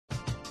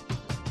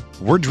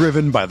We're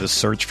driven by the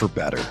search for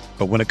better.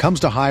 But when it comes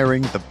to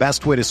hiring, the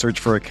best way to search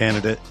for a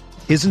candidate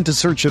isn't to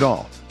search at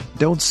all.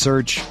 Don't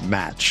search,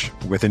 match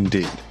with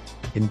Indeed.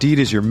 Indeed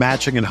is your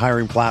matching and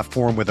hiring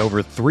platform with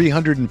over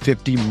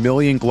 350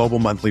 million global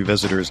monthly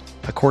visitors,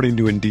 according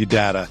to Indeed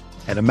data,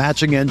 and a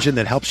matching engine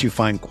that helps you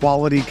find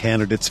quality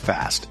candidates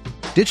fast.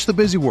 Ditch the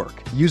busy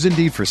work. Use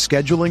Indeed for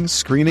scheduling,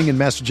 screening, and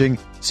messaging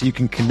so you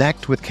can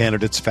connect with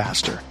candidates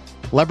faster.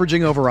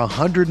 Leveraging over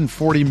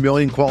 140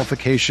 million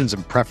qualifications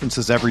and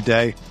preferences every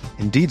day,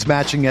 Indeed's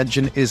matching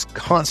engine is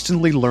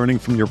constantly learning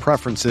from your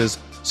preferences,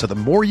 so the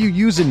more you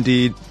use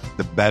Indeed,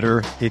 the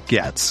better it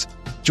gets.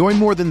 Join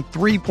more than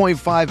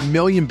 3.5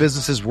 million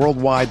businesses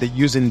worldwide that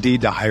use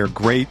Indeed to hire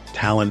great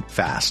talent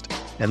fast.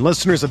 And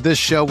listeners of this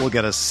show will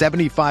get a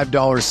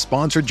 $75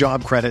 sponsored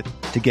job credit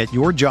to get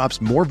your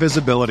jobs more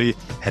visibility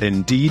at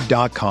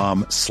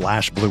Indeed.com/Blue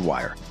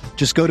Wire.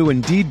 Just go to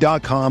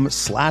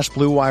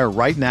Indeed.com/Blue Wire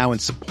right now and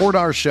support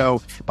our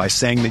show by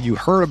saying that you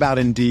heard about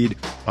Indeed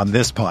on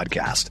this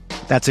podcast.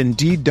 That's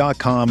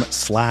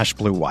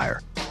Indeed.com/Blue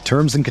Wire.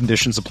 Terms and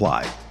conditions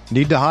apply.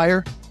 Need to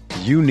hire?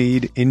 You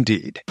need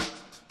Indeed.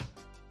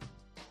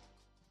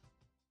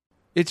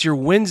 It's your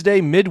Wednesday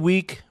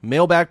midweek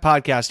mailbag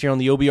podcast here on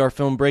the OBR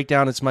Film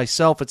Breakdown. It's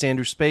myself, it's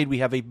Andrew Spayde. We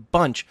have a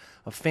bunch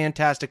of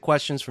fantastic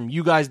questions from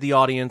you guys, the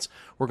audience.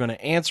 We're going to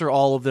answer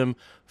all of them,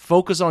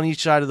 focus on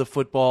each side of the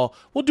football.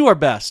 We'll do our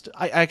best.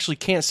 I actually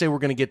can't say we're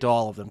going to get to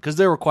all of them because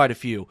there were quite a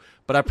few,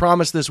 but I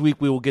promise this week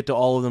we will get to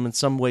all of them in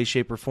some way,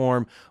 shape, or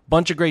form.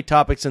 Bunch of great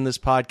topics in this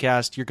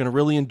podcast. You're going to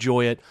really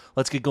enjoy it.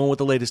 Let's get going with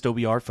the latest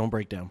OBR Film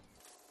Breakdown.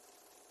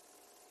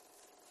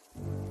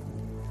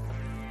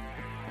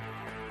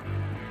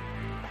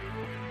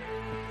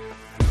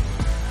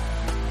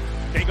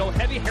 They go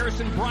heavy.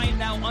 Harrison Bryant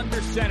now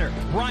under center.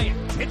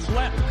 Bryant hits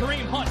left.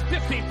 Kareem Hunt,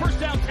 15, first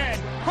down 10.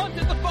 Hunt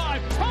at the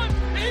 5. Hunt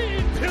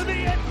into the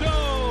end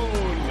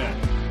zone.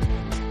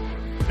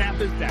 Snap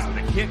is down.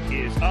 The kick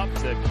is up.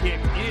 The kick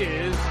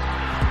is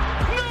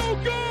no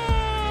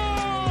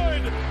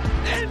good.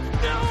 It's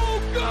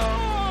no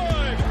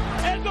good.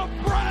 And the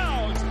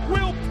Browns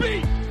will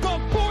beat the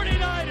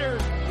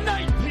 49ers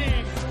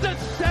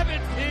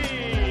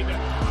 19-17.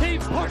 He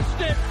punched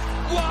it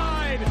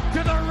wide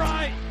to the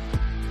right.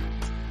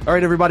 All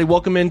right, everybody,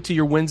 welcome into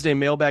your Wednesday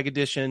mailbag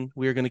edition.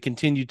 We are going to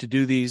continue to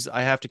do these.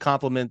 I have to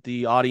compliment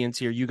the audience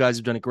here. You guys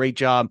have done a great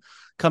job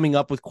coming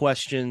up with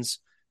questions,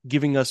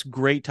 giving us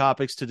great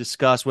topics to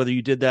discuss, whether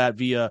you did that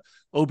via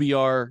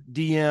OBR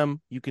DM.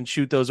 You can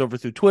shoot those over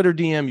through Twitter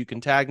DM. You can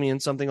tag me in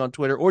something on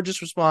Twitter or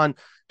just respond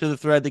to the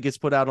thread that gets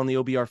put out on the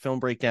OBR Film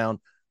Breakdown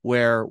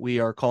where we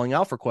are calling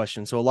out for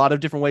questions. So a lot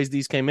of different ways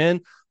these came in,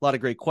 a lot of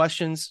great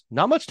questions.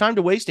 Not much time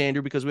to waste,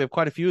 Andrew, because we have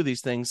quite a few of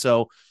these things.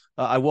 So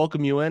I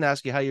welcome you in,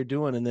 ask you how you're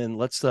doing, and then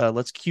let's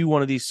cue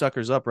one of these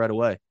suckers up right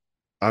away.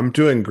 I'm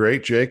doing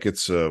great, Jake.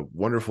 It's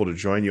wonderful to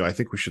join you. I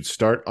think we should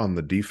start on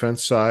the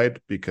defense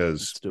side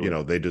because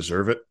they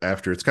deserve it.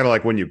 After it's kind of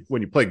like when you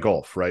play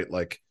golf, right?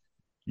 Like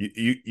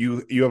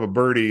you have a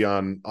birdie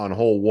on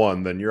hole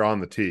 1, then you're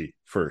on the tee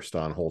first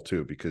on hole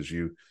 2 because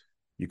you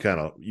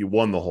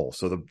won the hole.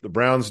 So the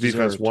Browns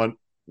defense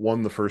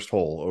won the first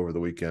hole over the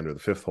weekend, or the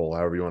fifth hole,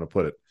 however you want to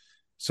put it.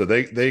 So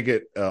they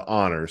get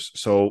honors.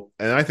 So,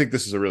 and I think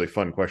this is a really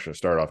fun question to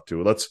start off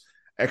to. Let's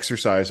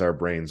exercise our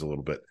brains a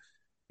little bit.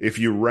 If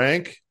you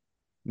rank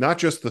not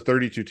just the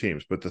 32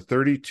 teams, but the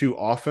 32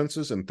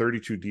 offenses and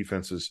 32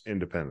 defenses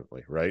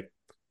independently, right?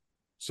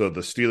 So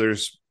the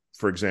Steelers,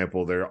 for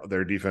example,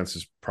 their defense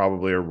is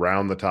probably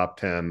around the top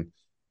 10.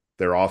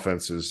 Their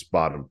offense is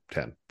bottom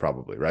 10,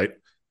 probably, right?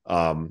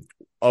 Of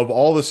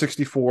all the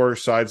 64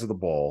 sides of the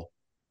ball,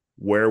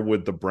 where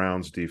would the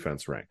Browns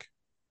defense rank?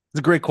 It's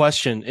a great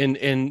question.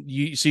 And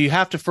you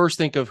have to first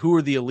think of who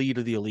are the elite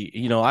of the elite.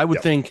 I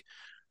would think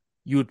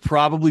you would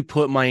probably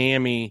put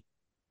Miami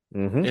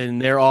in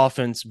their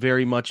offense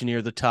very much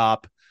near the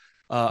top.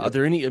 Are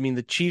there any,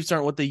 the Chiefs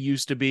aren't what they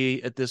used to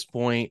be at this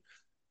point.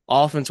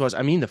 Offense-wise, the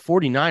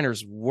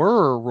 49ers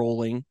were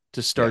rolling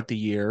to start the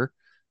year,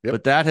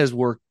 but that has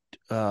worked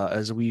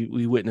as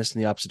we witnessed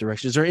in the opposite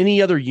direction. Is there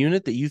any other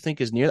unit that you think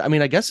is near?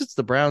 I guess it's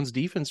the Browns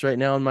defense right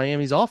now in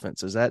Miami's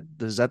offense. Is that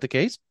the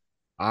case?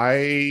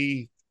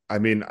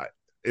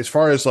 As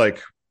far as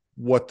like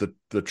what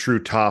the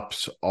true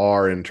tops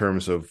are in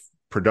terms of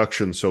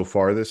production so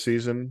far this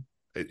season,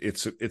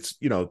 it's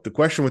the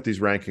question with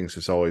these rankings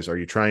is always, are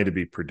you trying to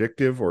be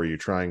predictive or are you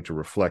trying to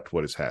reflect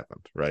what has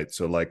happened, right?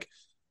 So like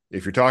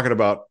if you're talking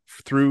about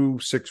through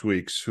 6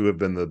 weeks, who have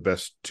been the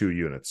best 2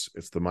 units,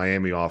 it's the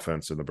Miami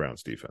offense and the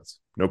Browns defense.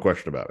 No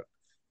question about it.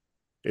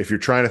 If you're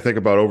trying to think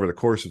about over the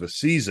course of a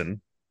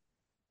season,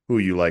 who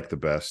you like the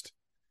best,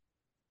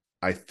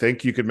 I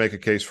think you could make a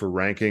case for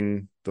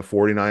ranking the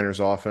 49ers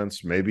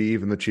offense, maybe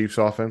even the Chiefs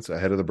offense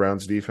ahead of the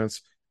Browns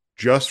defense,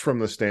 just from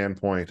the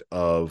standpoint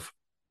of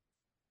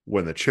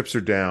when the chips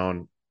are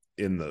down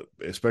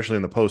especially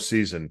in the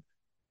postseason,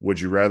 would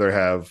you rather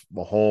have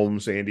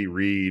Mahomes, Andy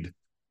Reid,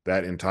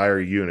 that entire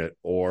unit,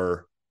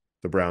 or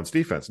the Browns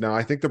defense? Now,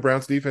 I think the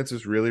Browns defense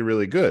is really,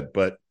 really good,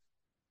 but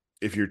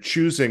if you're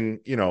choosing,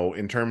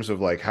 in terms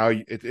of like how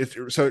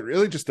so it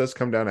really just does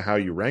come down to how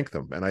you rank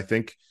them. And I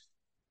think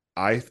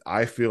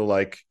I feel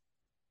like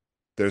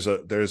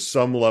there's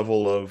some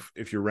level of,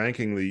 if you're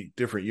ranking the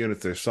different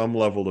units, there's some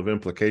level of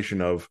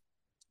implication of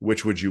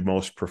which would you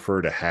most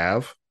prefer to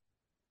have,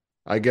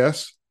 I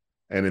guess.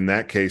 And in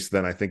that case,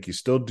 then I think you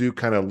still do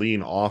kind of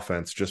lean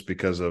offense just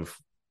because of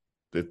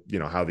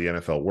how the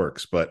NFL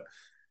works. But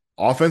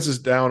offense is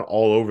down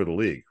all over the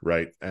league,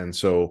 right? And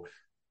so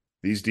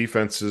these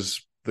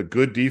defenses, the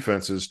good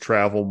defenses,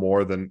 travel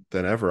more than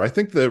ever. I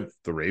think the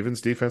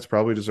Ravens defense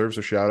probably deserves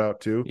a shout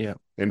out too. Yeah,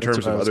 in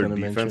terms of other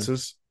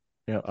defenses.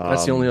 Yeah,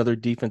 that's the only other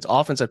defense.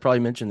 Offense, I'd probably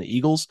mention the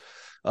Eagles,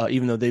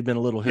 even though they've been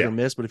a little hit or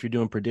miss. But if you're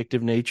doing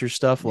predictive nature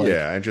stuff, like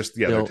and just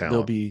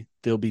they'll be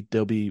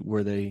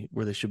where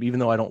they should be. Even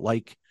though I don't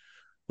like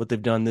what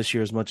they've done this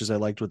year as much as I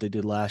liked what they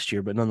did last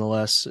year, but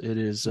nonetheless, it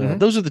is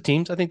those are the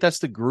teams. I think that's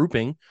the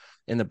grouping,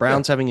 and the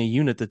Browns having a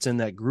unit that's in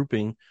that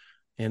grouping.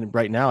 And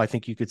right now, I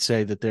think you could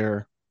say that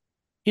they're,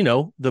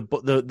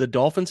 the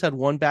Dolphins had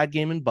one bad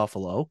game in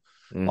Buffalo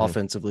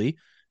offensively,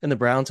 and the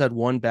Browns had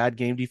one bad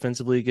game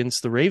defensively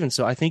against the Ravens.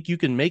 So I think you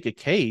can make a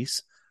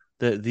case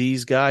that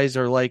these guys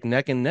are like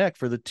neck and neck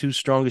for the two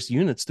strongest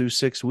units through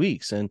 6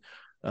 weeks. And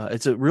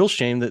it's a real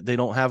shame that they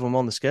don't have them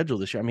on the schedule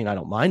this year. I mean, I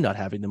don't mind not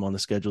having them on the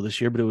schedule this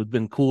year, but it would have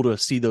been cool to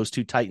see those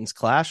two Titans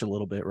clash a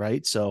little bit,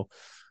 right? So,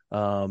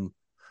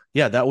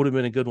 that would have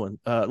been a good one.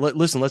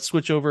 Listen, let's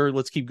switch over.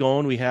 Let's keep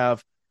going. We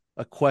have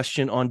a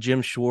question on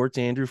Jim Schwartz,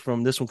 Andrew.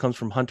 This one comes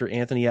from Hunter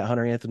Anthony at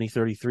Hunter Anthony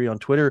 33 on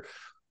Twitter.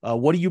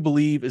 What do you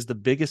believe is the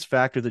biggest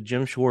factor that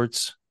Jim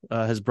Schwartz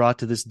has brought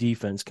to this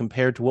defense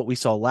compared to what we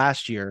saw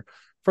last year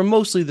from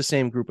mostly the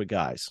same group of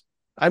guys?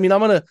 I mean, I'm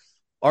going to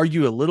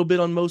argue a little bit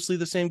on mostly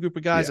the same group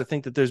of guys. I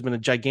think that there's been a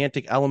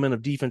gigantic element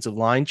of defensive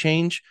line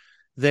change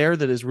there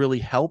that has really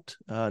helped.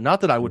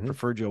 Not that I would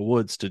prefer Joe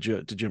Woods to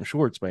Jim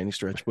Schwartz by any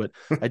stretch, but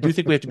I do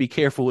think we have to be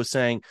careful with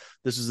saying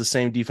this is the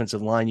same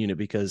defensive line unit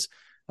because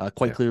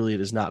quite clearly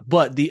it is not.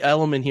 But the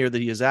element here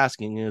that he is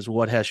asking is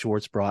what has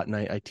Schwartz brought? And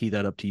I tee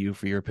that up to you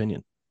for your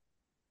opinion.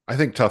 I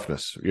think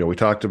toughness. We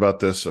talked about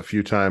this a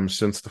few times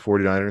since the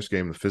 49ers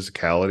game, the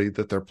physicality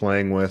that they're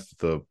playing with,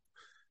 the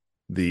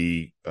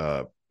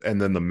and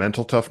then the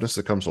mental toughness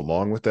that comes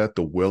along with that,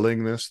 the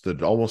willingness,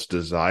 the almost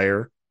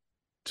desire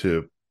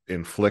to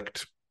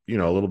inflict, a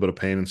little bit of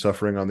pain and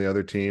suffering on the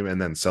other team and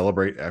then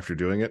celebrate after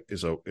doing it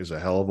is a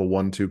hell of a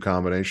 1-2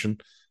 combination.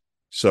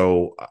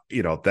 So,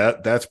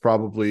 that's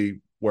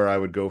probably where I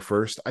would go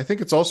first. I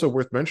think it's also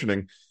worth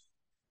mentioning,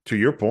 to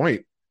your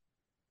point,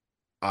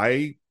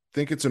 I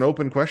think it's an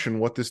open question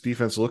what this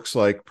defense looks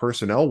like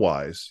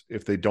personnel-wise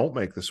if they don't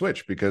make the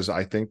switch, because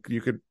I think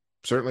you could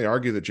certainly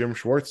argue that Jim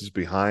Schwartz is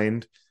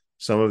behind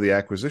some of the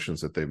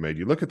acquisitions that they've made.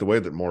 You look at the way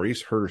that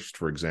Maurice Hurst,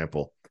 for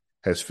example,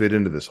 has fit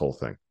into this whole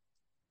thing.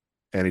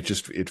 And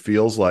it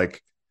feels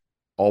like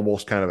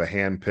almost kind of a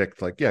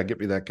hand-picked, like, yeah, get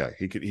me that guy.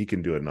 He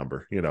can do a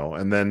number,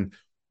 And then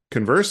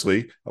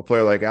conversely, a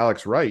player like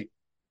Alex Wright,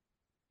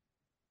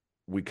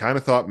 we kind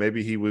of thought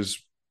maybe he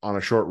was on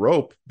a short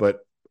rope, but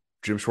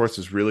Jim Schwartz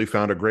has really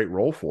found a great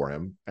role for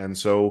him. And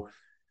so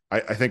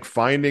I think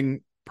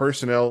finding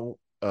personnel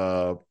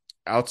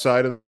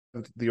outside of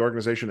the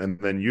organization and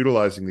then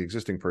utilizing the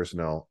existing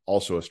personnel,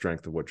 also a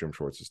strength of what Jim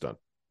Schwartz has done.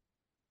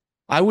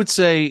 I would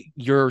say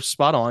you're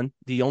spot on.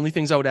 The only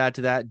things I would add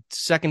to that,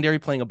 secondary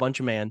playing a bunch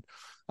of man.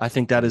 I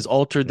think that has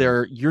altered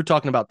you're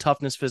talking about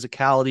toughness,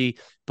 physicality,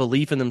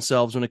 belief in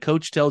themselves. When a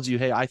coach tells you,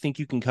 hey, I think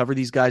you can cover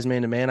these guys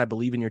man to man, I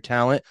believe in your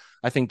talent,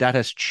 I think that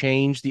has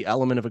changed the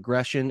element of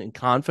aggression and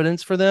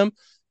confidence for them.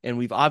 And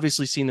we've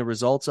obviously seen the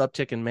results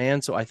uptick in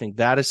man. So I think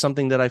that is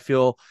something that I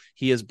feel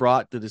he has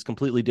brought that is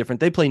completely different.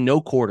 They play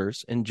no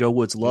quarters, and Joe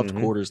Woods loved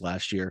quarters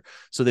last year.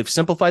 So they've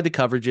simplified the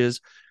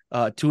coverages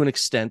to an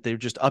extent. They're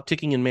just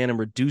upticking in man and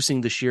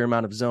reducing the sheer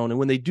amount of zone. And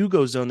when they do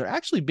go zone, they're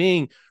actually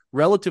being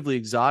relatively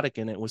exotic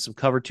in it with some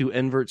cover 2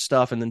 invert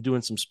stuff and then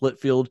doing some split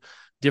field,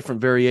 different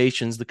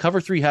variations. The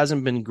cover 3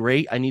 hasn't been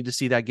great. I need to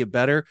see that get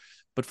better.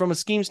 But from a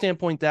scheme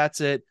standpoint,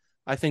 that's it.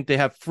 I think they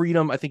have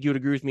freedom. I think you would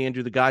agree with me,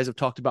 Andrew. The guys have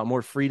talked about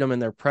more freedom in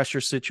their pressure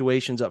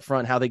situations up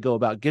front, how they go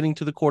about getting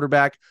to the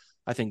quarterback.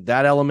 I think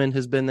that element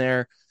has been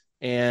there.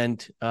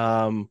 And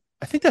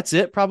I think that's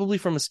it probably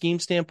from a scheme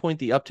standpoint.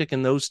 The uptick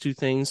in those two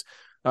things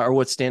are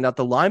what stand out.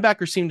 The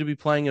linebackers seem to be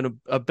playing in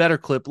a better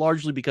clip,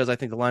 largely because I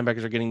think the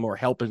linebackers are getting more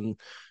help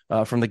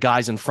from the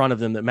guys in front of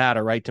them that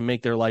matter, right, to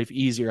make their life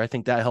easier. I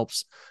think that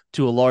helps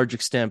to a large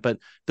extent. But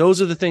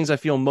those are the things I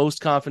feel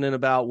most confident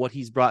about what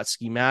he's brought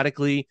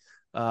schematically.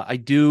 I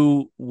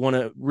do want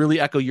to really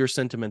echo your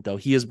sentiment, though.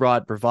 He has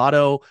brought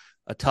bravado,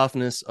 a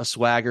toughness, a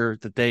swagger,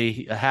 that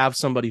they have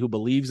somebody who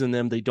believes in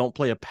them. They don't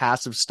play a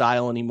passive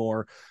style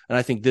anymore. And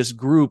I think this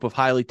group of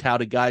highly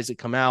touted guys that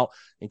come out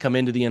and come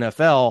into the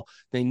NFL,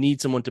 they need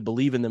someone to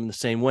believe in them in the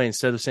same way.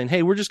 Instead of saying,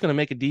 hey, we're just going to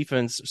make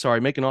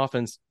an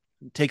offense,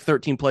 take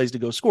 13 plays to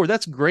go score.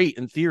 That's great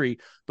in theory,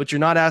 but you're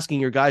not asking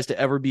your guys to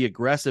ever be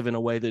aggressive in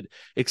a way that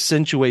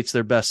accentuates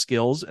their best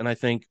skills. And I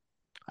think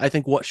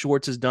what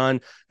Schwartz has done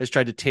is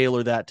tried to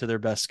tailor that to their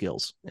best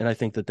skills. And I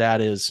think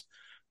that is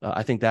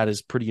I think that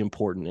is pretty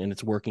important, and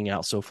it's working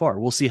out so far.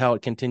 We'll see how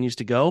it continues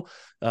to go.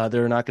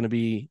 There are not going to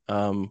be,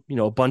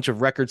 a bunch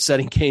of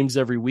record-setting games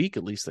every week.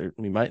 At least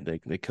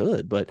they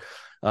could, but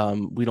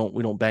we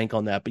don't bank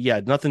on that. But yeah,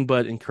 nothing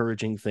but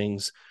encouraging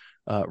things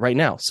right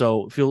now.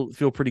 So feel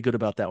pretty good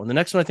about that one. The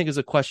next one I think is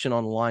a question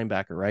on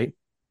linebacker, right?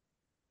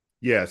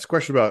 Yeah, it's a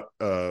question about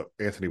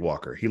Anthony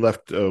Walker. He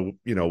left,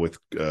 with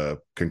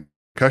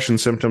concussion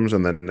symptoms,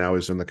 and then now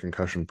he's in the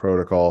concussion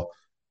protocol.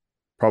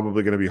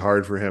 Probably going to be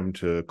hard for him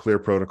to clear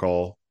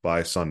protocol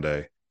by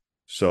Sunday.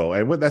 So,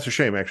 and that's a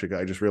shame, actually.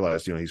 I just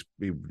realized, he's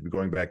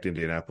going back to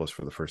Indianapolis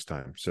for the first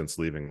time since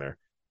leaving there.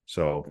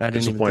 So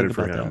disappointed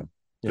for him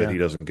that he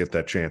doesn't get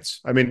that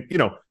chance. I mean,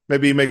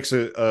 maybe he makes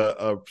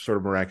a sort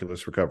of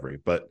miraculous recovery,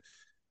 but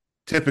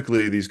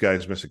typically these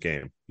guys miss a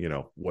game,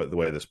 the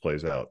way this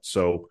plays out.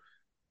 So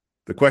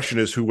the question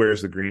is, who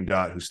wears the green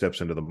dot, who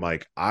steps into the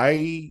mic?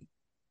 I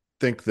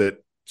think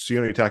that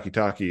Sione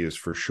Takitaki is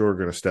for sure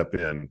going to step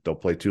in. They'll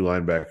play two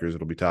linebackers.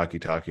 It'll be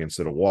Takitaki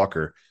instead of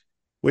Walker,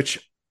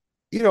 which,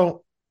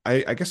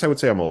 I guess I would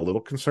say I'm a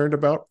little concerned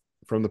about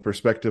from the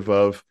perspective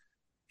of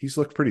he's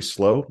looked pretty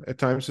slow at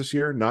times this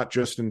year, not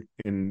just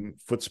in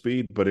foot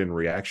speed, but in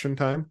reaction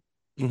time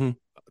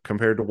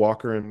compared to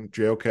Walker and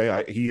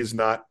JOK. He is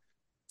not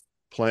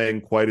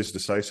playing quite as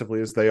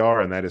decisively as they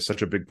are, and that is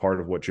such a big part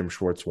of what Jim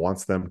Schwartz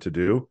wants them to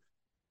do.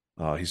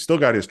 He's still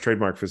got his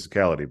trademark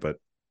physicality, but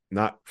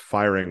not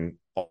firing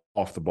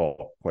off the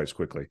ball quite as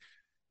quickly.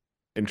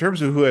 In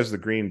terms of who has the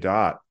green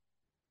dot,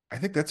 I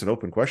think that's an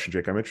open question,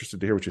 Jake. I'm interested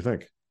to hear what you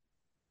think.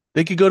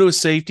 They could go to a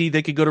safety.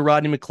 They could go to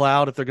Rodney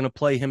McLeod if they're going to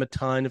play him a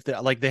ton. If they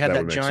had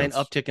that giant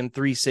uptick in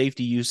 3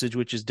 safety usage,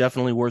 which is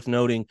definitely worth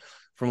noting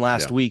from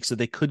last week. So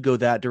they could go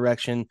that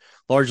direction,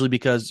 largely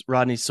because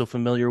Rodney's so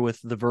familiar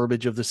with the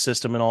verbiage of the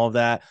system and all of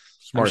that.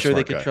 I'm sure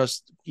they could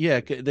trust.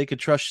 Yeah, they could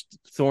trust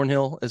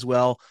Thornhill as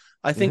well.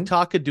 I think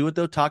Talk could do it,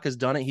 though. Talk has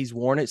done it. He's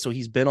worn it, so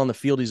he's been on the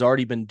field. He's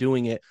already been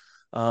doing it.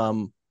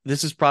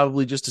 This is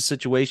probably just a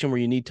situation where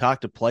you need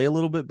Talk to play a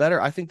little bit better.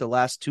 I think the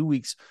last 2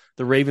 weeks,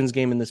 the Ravens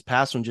game and this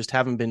past one just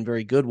haven't been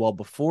very good. While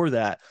before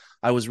that,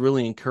 I was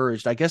really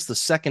encouraged. I guess the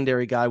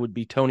secondary guy would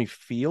be Tony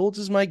Fields,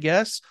 is my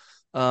guess,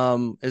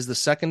 as the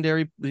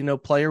secondary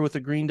player with a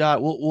green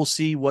dot. We'll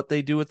see what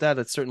they do with that.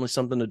 It's certainly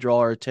something to draw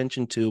our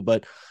attention to,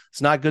 but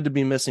it's not good to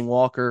be missing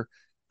Walker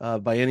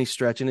by any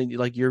stretch. And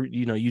like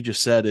you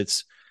just said,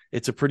 it's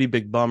a pretty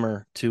big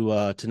bummer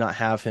to not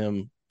have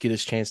him get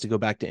his chance to go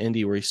back to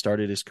Indy where he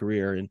started his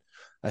career. And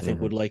I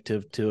think would like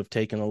to have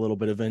taken a little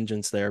bit of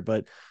vengeance there.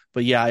 But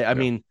yeah, I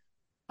mean,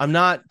 I'm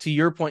not, to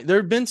your point,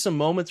 there have been some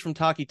moments from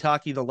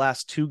Takitaki the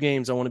last 2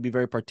 games, I want to be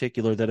very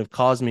particular, that have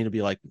caused me to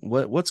be like,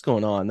 what's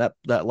going on?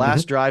 That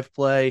last drive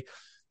play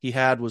he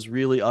had was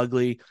really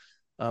ugly.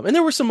 And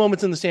there were some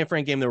moments in the San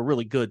Fran game that were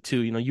really good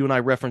too. You and I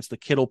referenced the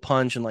Kittle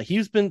punch, and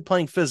he's been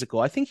playing physical.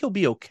 I think he'll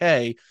be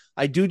okay.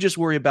 I do just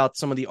worry about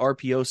some of the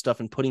RPO stuff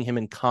and putting him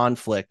in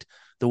conflict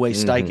the way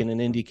Steichen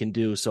and Indy can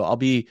do. So I'll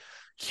be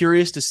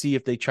curious to see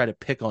if they try to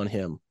pick on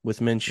him with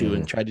Minshew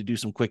and try to do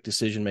some quick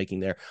decision-making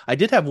there. I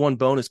did have one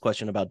bonus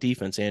question about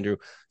defense, Andrew.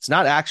 It's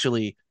not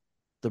actually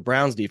the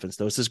Browns defense,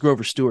 though. It's this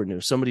Grover Stewart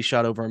news. Somebody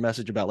shot over a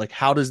message about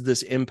how does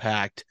this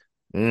impact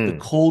the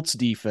Colts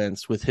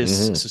defense with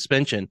his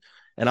suspension?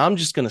 And I'm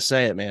just going to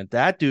say it, man.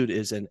 That dude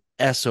is an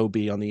SOB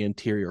on the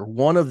interior.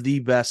 One of the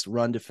best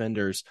run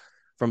defenders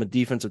from a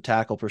defensive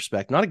tackle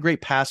perspective. Not a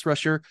great pass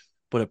rusher,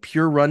 but a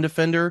pure run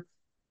defender.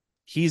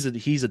 He's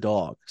a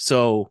dog.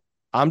 So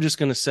I'm just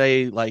going to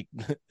say,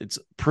 it's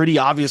pretty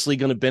obviously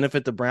going to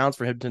benefit the Browns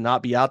for him to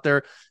not be out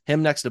there.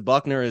 Him next to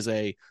Buckner is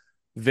a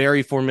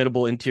very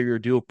formidable interior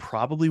duo,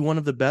 probably one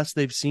of the best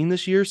they've seen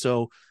this year.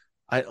 So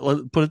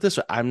I'll put it this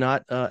way, I'm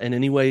not in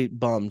any way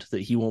bummed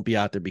that he won't be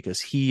out there, because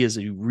he is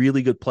a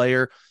really good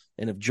player.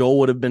 And if Joel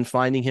would have been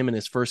finding him in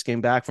his first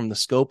game back from the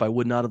scope, I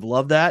would not have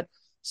loved that.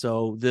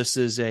 So this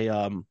is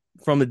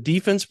from a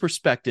defense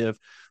perspective,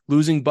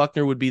 losing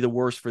Buckner would be the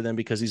worst for them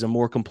because he's a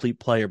more complete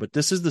player. But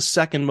this is the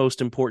second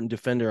most important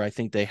defender I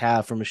think they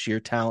have from a sheer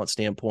talent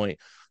standpoint.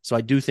 So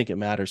I do think it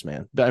matters,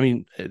 man. I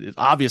mean, it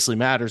obviously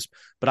matters,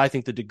 but I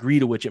think the degree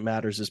to which it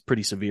matters is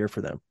pretty severe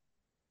for them.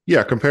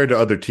 Yeah, compared to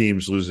other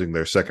teams losing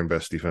their second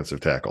best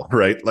defensive tackle,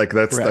 right?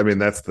 That's correct. I mean,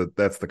 that's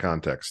the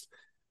context.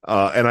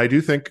 And I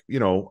do think,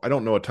 I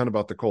don't know a ton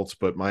about the Colts,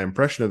 but my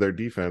impression of their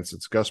defense,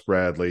 it's Gus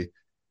Bradley.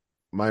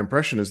 My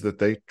impression is that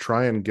they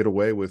try and get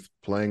away with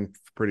playing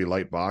pretty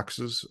light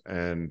boxes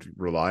and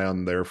rely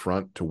on their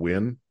front to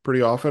win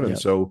pretty often. And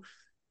so,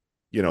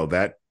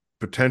 that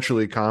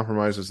potentially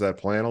compromises that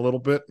plan a little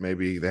bit.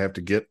 Maybe they have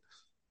to get,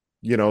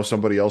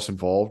 somebody else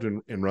involved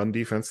in run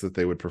defense that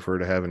they would prefer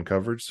to have in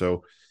coverage.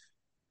 So,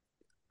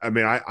 I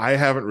mean, I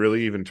haven't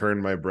really even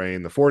turned my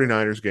brain. The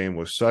 49ers game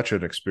was such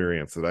an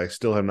experience that I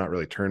still have not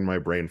really turned my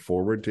brain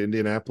forward to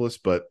Indianapolis,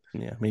 but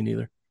yeah, me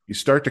neither. You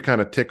start to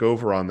kind of tick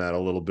over on that a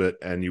little bit,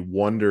 and you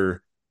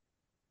wonder,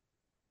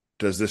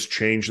 does this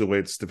change the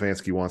way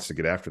Stefanski wants to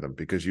get after them?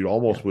 Because you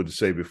almost would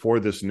say before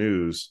this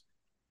news,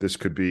 this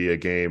could be a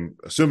game,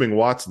 assuming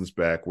Watson's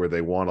back, where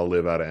they want to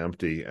live out of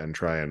empty and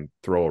try and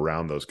throw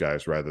around those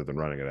guys rather than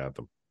running it at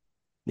them.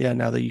 Yeah,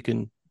 now that you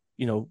can,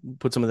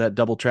 put some of that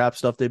double trap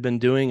stuff they've been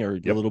doing, or a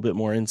little bit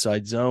more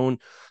inside zone,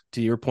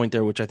 to your point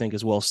there, which I think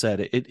is well said.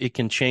 It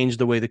can change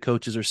the way the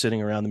coaches are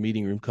sitting around the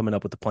meeting room coming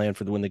up with the plan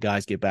for when the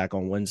guys get back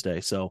on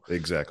Wednesday. So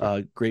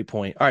exactly. Great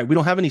point. All right. We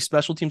don't have any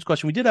special teams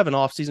question. We did have an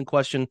off-season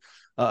question,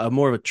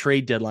 more of a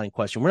trade deadline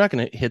question. We're not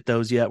going to hit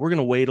those yet. We're going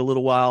to wait a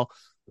little while,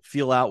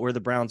 feel out where the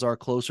Browns are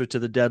closer to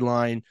the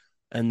deadline,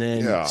 and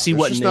then see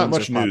what names not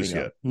much are news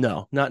popping yet. up.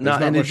 No, not,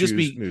 and it'd just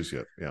be news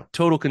yet. Yeah.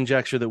 Total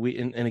conjecture that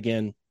and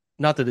again,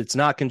 not that it's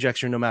not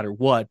conjecture no matter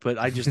what, but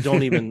I just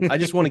don't I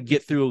just want to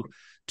get through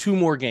 2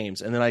 more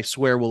games, and then I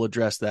swear we'll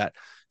address that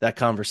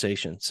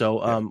conversation.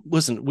 So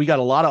listen, we got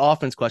a lot of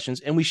offense questions,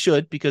 and we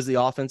should, because the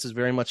offense is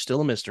very much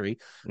still a mystery.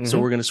 So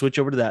we're going to switch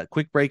over to that.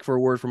 Quick break for a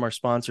word from our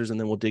sponsors, and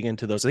then we'll dig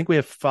into those. I think we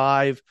have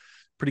 5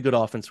 pretty good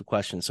offensive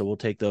questions, so we'll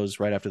take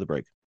those right after the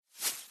break.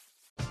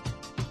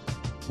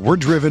 We're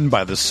driven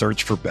by the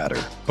search for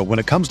better. But when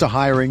it comes to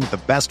hiring,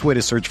 the best way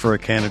to search for a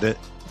candidate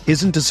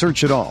isn't to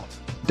search at all.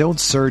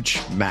 Don't search,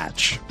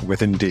 match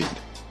with Indeed.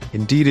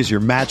 Indeed is your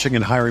matching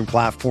and hiring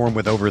platform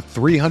with over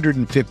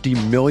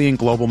 350 million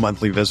global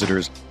monthly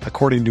visitors,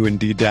 according to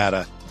Indeed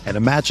data, and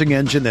a matching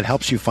engine that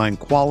helps you find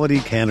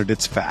quality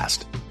candidates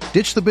fast.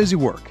 Ditch the busy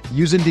work.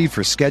 Use Indeed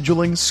for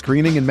scheduling,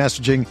 screening, and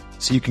messaging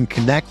so you can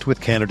connect with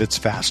candidates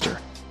faster.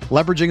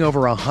 Leveraging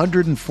over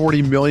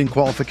 140 million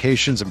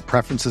qualifications and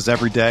preferences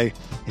every day,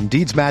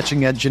 Indeed's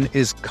matching engine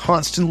is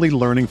constantly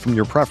learning from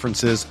your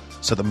preferences,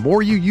 so the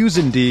more you use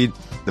Indeed,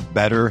 the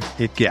better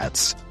it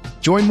gets.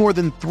 Join more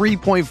than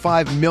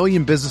 3.5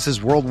 million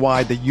businesses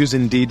worldwide that use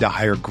Indeed to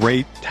hire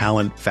great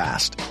talent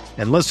fast.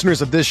 And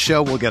listeners of this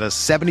show will get a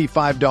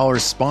 $75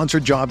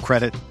 sponsored job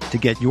credit to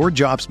get your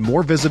jobs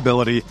more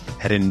visibility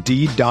at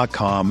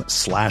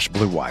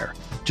Indeed.com/Blue Wire.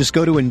 Just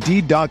go to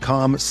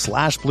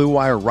Indeed.com/Blue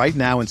Wire right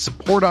now and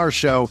support our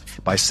show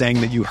by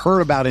saying that you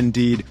heard about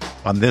Indeed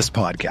on this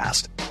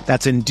podcast.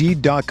 That's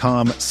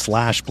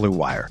Indeed.com/Blue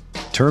Wire.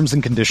 Terms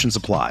and conditions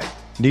apply.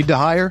 Need to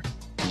hire?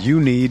 You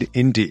need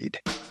Indeed.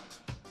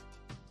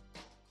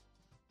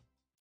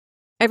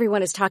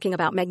 Everyone is talking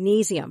about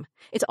magnesium.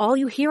 It's all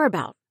you hear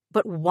about.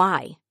 But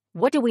why?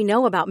 What do we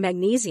know about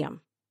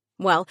magnesium?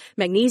 Well,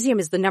 magnesium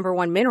is the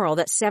 #1 mineral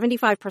that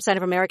 75%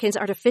 of Americans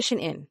are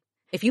deficient in.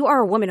 If you are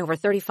a woman over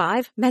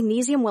 35,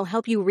 magnesium will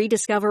help you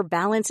rediscover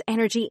balance,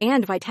 energy,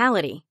 and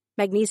vitality.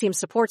 Magnesium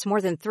supports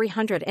more than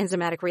 300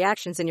 enzymatic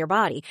reactions in your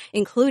body,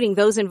 including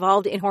those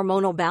involved in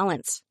hormonal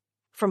balance.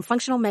 From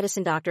functional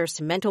medicine doctors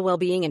to mental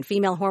well-being and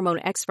female hormone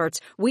experts,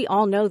 we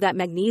all know that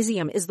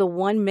magnesium is the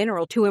one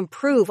mineral to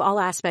improve all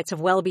aspects of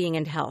well-being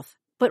and health.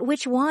 But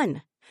which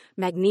one?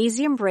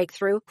 Magnesium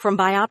Breakthrough from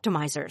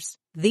Bioptimizers,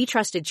 the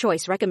trusted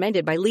choice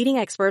recommended by leading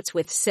experts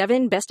with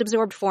 7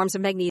 best-absorbed forms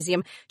of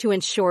magnesium to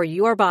ensure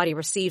your body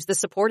receives the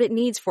support it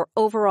needs for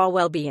overall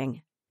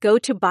well-being. Go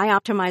to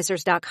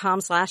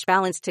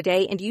bioptimizers.com/balance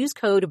today and use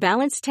code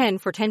BALANCE10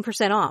 for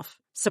 10% off.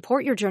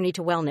 Support your journey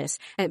to wellness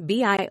at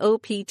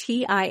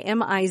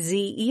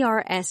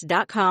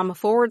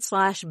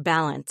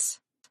bioptimizers.com/balance.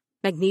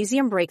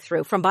 Magnesium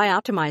Breakthrough from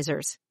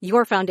Bioptimizers,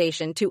 your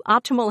foundation to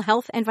optimal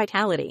health and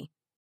vitality.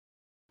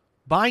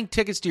 Buying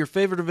tickets to your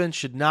favorite events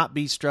should not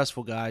be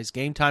stressful, guys.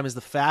 Game Time is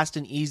the fast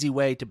and easy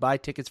way to buy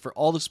tickets for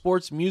all the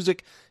sports,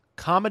 music,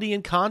 comedy,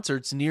 and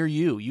concerts near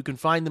you. You can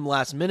find them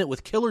last minute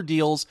with killer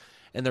deals,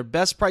 and their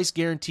best price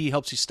guarantee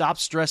helps you stop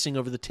stressing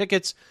over the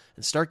tickets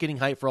and start getting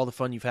hyped for all the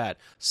fun you've had.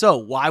 So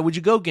why would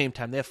you go Game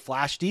Time? They have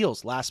flash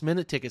deals, last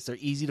minute tickets. They're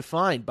easy to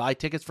find. Buy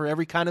tickets for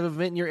every kind of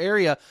event in your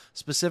area,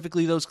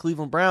 specifically those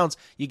Cleveland Browns.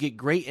 You get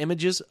great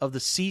images of the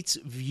seats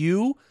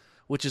view,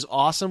 which is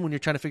awesome when you're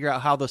trying to figure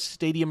out how the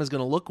stadium is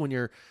going to look when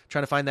you're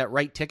trying to find that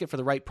right ticket for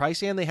the right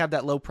price. And they have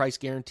that low price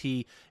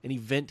guarantee and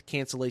event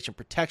cancellation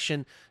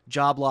protection,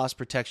 job loss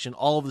protection,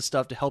 all of the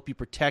stuff to help you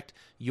protect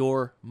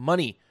your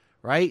money,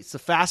 right? It's the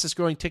fastest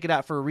growing ticket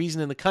app for a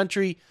reason in the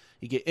country.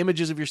 You get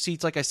images of your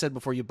seats, like I said,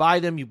 before you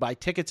buy them. You buy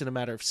tickets in a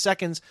matter of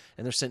seconds,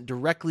 and they're sent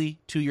directly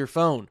to your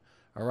phone.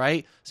 All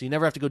right? So you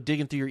never have to go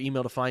digging through your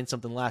email to find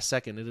something last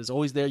second. It is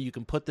always there. You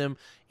can put them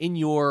in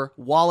your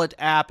wallet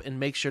app and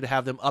make sure to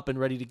have them up and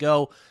ready to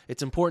go.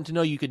 It's important to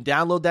know you can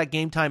download that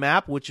Game Time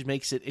app, which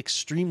makes it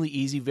extremely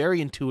easy,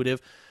 very intuitive,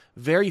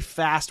 very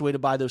fast way to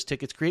buy those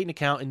tickets. Create an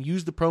account and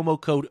use the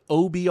promo code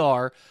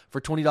OBR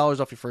for $20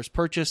 off your first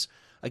purchase.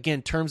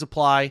 Again, terms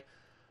apply.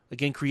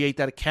 Again, create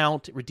that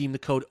account, redeem the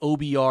code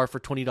OBR for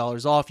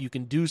 $20 off. You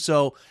can do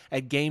so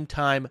at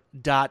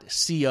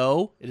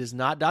gametime.co. It is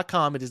not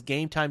 .com, it is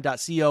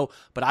gametime.co,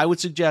 but I would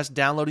suggest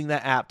downloading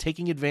that app,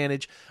 taking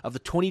advantage of the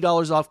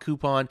 $20 off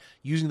coupon,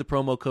 using the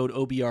promo code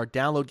OBR.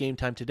 Download Game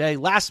Time today.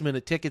 Last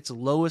minute tickets,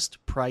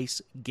 lowest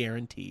price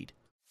guaranteed.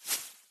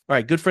 All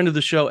right, good friend of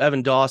the show,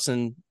 Evan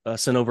Dawson,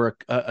 sent over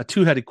a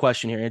two-headed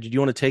question here. Andrew, do you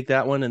want to take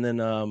that one? And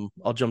then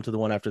I'll jump to the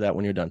one after that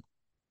when you're done.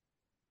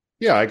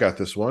 Yeah, I got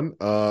this one.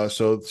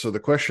 So the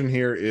question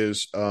here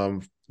is,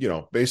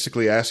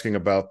 basically asking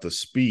about the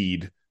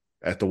speed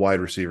at the wide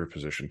receiver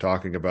position,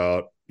 talking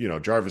about,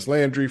 Jarvis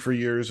Landry for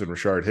years and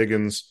Rashard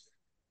Higgins,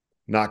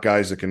 not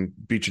guys that can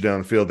beat you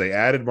downfield. They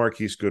added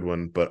Marquise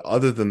Goodwin, but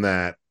other than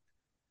that,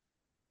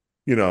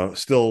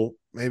 still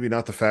maybe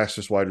not the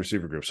fastest wide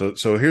receiver group.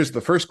 So here's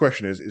the first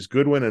question is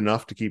Goodwin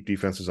enough to keep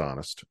defenses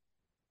honest?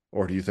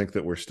 Or do you think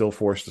that we're still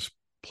forced to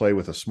play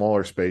with a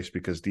smaller space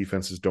because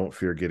defenses don't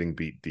fear getting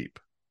beat deep?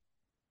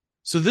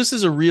 So this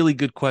is a really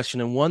good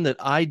question, and one that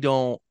I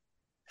don't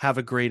have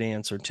a great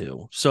answer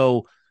to.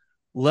 So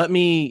let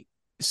me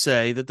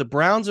say that the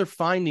Browns are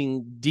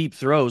finding deep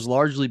throws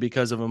largely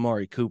because of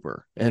Amari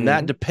Cooper. And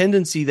that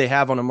dependency they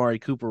have on Amari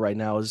Cooper right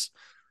now it's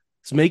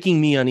making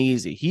me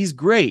uneasy. He's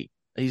great.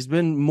 He's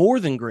been more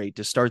than great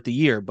to start the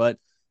year, but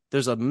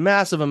there's a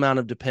massive amount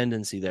of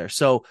dependency there.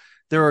 So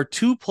there are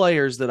two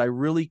players that I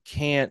really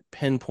can't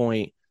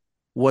pinpoint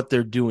what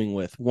they're doing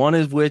with. One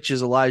of which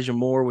is Elijah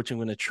Moore, which I'm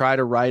going to try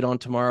to write on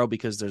tomorrow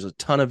because there's a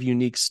ton of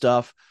unique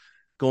stuff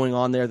going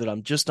on there that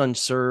I'm just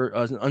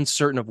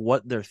uncertain of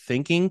what they're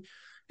thinking.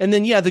 And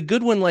then, the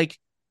good one,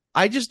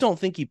 I just don't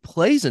think he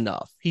plays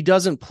enough. He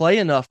doesn't play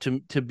enough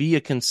to be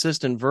a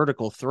consistent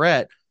vertical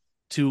threat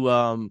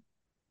to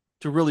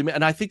really,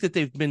 and I think that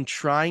they've been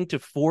trying to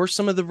force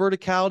some of the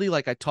verticality.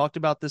 Like I talked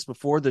about this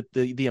before,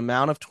 the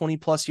amount of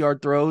 20+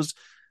 yard throws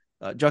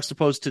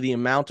juxtaposed to the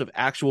amount of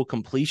actual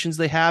completions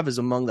they have is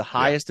among the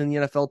highest in the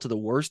NFL to the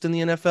worst in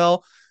the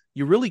NFL.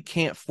 You really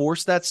can't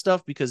force that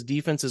stuff because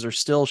defenses are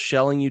still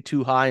shelling you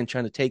too high and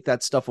trying to take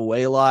that stuff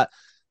away a lot.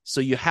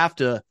 So you have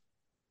to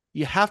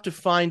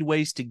find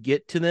ways to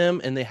get to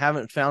them, and they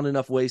haven't found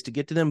enough ways to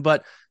get to them.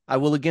 But I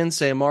will again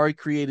say Amari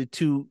created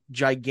two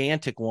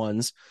gigantic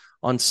ones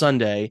on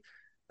Sunday.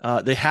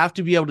 They have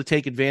to be able to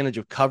take advantage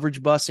of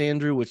coverage busts,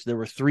 Andrew, which there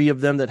were 3 of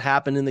them that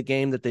happened in the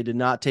game that they did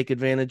not take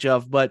advantage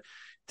of. But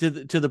to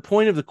the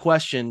point of the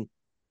question,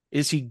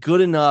 is he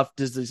good enough?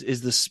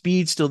 Is the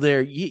speed still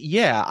there?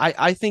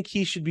 I think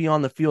he should be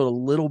on the field a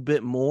little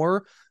bit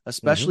more,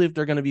 especially if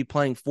they're going to be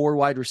playing 4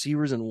 wide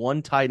receivers and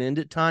 1 tight end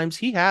at times.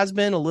 He has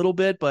been a little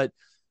bit, but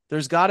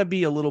there's got to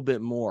be a little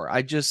bit more.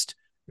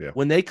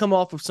 When they come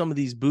off of some of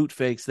these boot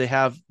fakes, they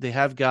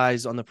have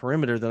guys on the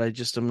perimeter that I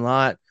just am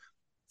not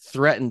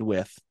threatened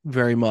with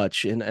very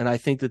much. And I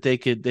think that they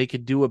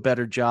could do a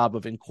better job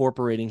of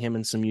incorporating him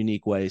in some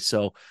unique ways.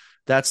 So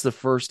that's the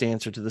first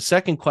answer to the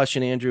second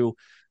question, Andrew.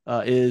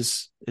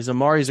 Is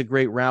Amari's a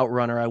great route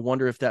runner. I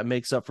wonder if that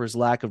makes up for his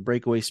lack of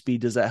breakaway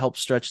speed. Does that help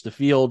stretch the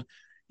field,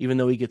 even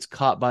though he gets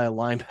caught by a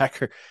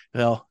linebacker?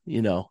 Well,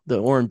 the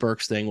Oren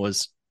Burks thing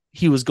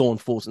he was going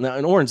full. Now,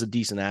 and Oren's a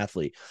decent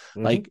athlete.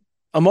 Like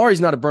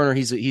Amari's not a burner.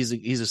 He's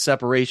a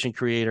separation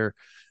creator.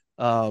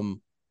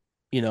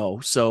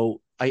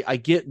 So I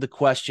get the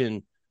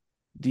question.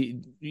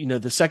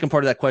 The second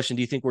part of that question,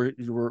 do you think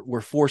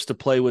we're forced to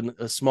play with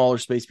a smaller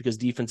space because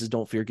defenses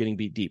don't fear getting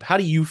beat deep? How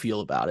do you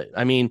feel about it?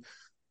 I mean,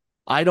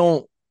 I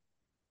don't.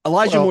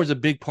 Elijah Moore is a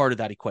big part of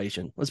that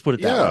equation. Let's put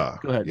it that way.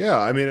 Go ahead. Yeah,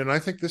 I mean, and I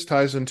think this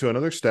ties into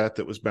another stat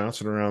that was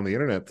bouncing around the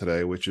internet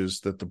today, which is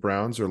that the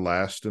Browns are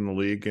last in the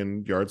league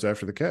in yards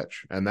after the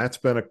catch. And that's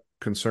been a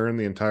concern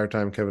the entire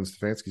time Kevin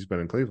Stefanski's been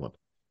in Cleveland.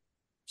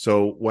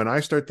 So when I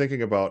start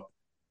thinking about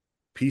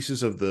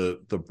pieces of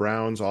the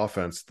Browns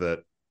offense that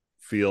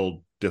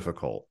feel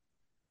difficult,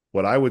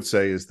 what I would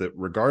say is that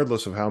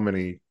regardless of how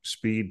many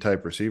speed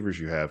type receivers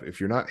you have, if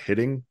you're not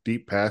hitting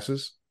deep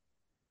passes,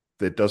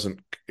 it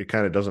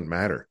kind of doesn't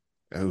matter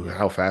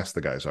how fast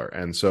the guys are.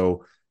 And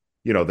so,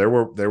 there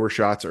were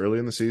shots early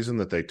in the season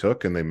that they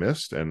took and they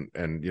missed. And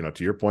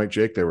to your point,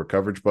 Jake, there were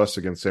coverage busts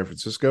against San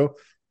Francisco.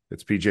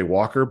 It's PJ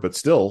Walker, but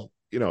still,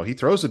 he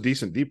throws a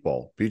decent deep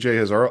ball. PJ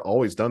has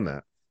always done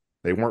that.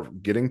 They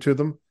weren't getting to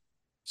them.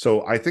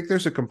 So I think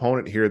there's a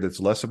component here that's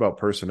less about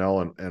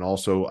personnel and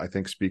also I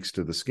think speaks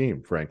to the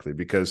scheme, frankly,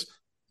 because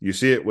you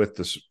see it with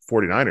the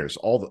 49ers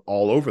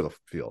all over the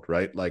field,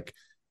 right? Like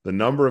the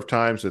number of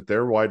times that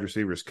their wide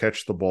receivers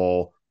catch the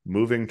ball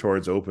moving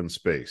towards open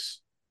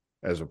space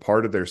as a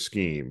part of their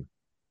scheme.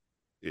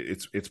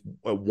 It's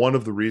one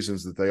of the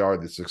reasons that they are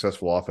the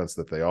successful offense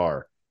that they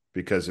are,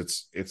 because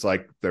it's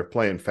like they're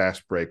playing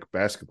fast break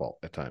basketball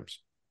at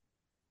times.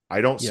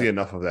 I don't see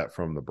enough of that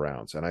from the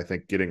Browns. And I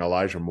think getting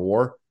Elijah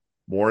Moore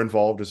more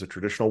involved as a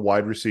traditional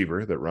wide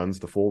receiver that runs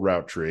the full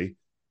route tree.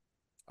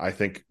 I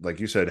think,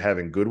 like you said,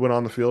 having Goodwin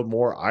on the field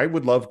more, I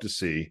would love to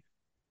see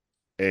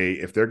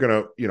if they're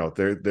going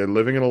to, they're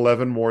living in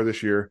 11 more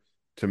this year.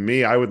 To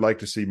me, I would like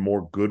to see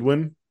more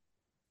Goodwin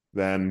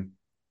than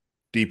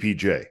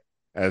DPJ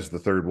as the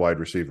third wide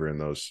receiver in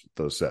those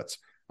sets.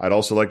 I'd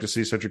also like to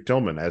see Cedric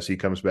Tillman, as he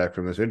comes back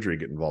from this injury,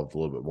 get involved a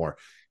little bit more.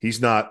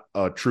 He's not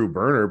a true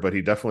burner, but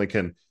he definitely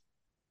can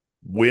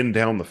win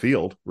down the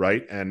field,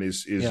 right? And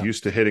is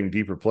used to hitting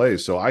deeper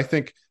plays. So I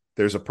think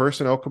there's a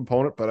personnel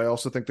component, but I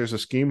also think there's a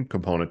scheme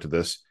component to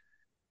this.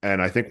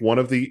 And I think one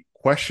of the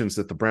questions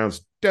that the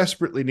Browns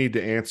desperately need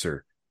to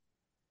answer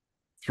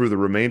through the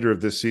remainder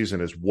of this season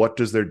is, what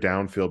does their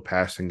downfield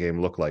passing game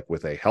look like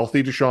with a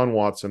healthy Deshaun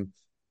Watson,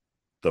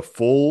 the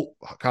full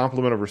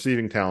complement of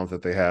receiving talent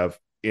that they have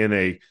in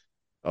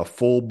a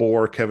full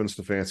bore Kevin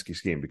Stefanski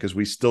scheme? Because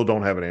we still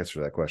don't have an answer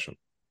to that question.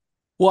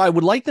 Well, I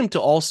would like them to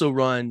also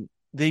run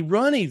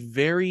a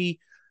very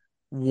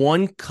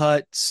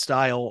one-cut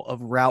style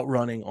of route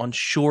running on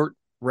short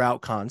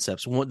route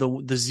concepts,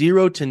 the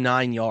 0 to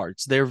 9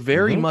 yards. They're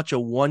very much a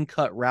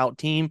one-cut route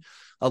team.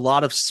 A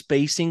lot of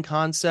spacing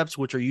concepts,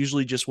 which are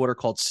usually just what are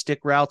called stick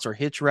routes or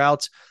hitch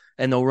routes,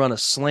 and they'll run a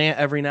slant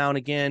every now and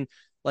again.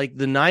 Like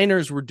the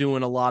Niners were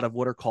doing a lot of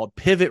what are called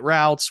pivot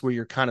routes, where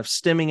you're kind of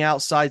stemming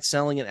outside,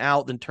 selling it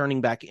out, then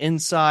turning back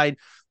inside.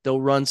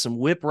 They'll run some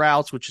whip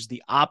routes, which is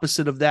the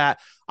opposite of that.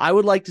 I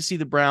would like to see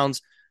the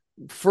Browns,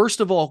 first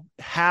of all,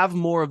 have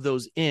more of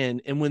those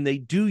in, and when they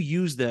do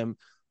use them,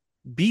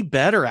 be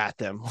better at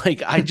them.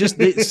 Like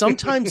they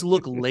sometimes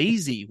look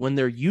lazy when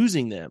they're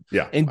using them.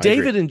 Yeah. And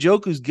David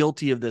Njoku's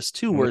guilty of this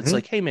too, where it's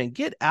like, hey man,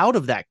 get out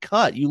of that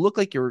cut. You look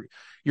like you're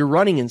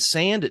running in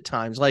sand at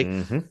times. Like,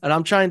 and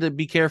I'm trying to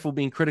be careful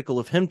being critical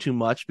of him too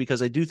much,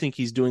 because I do think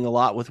he's doing a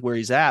lot with where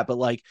he's at. But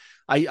like,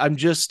 I'm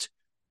just,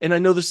 and I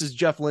know this is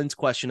Jeff Lynn's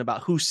question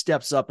about who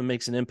steps up and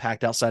makes an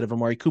impact outside of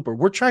Amari Cooper.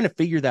 We're trying to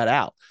figure that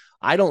out.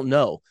 I don't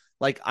know.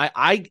 Like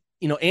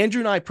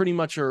Andrew and I pretty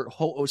much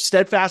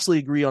steadfastly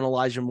agree on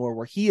Elijah Moore,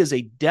 where he is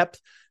a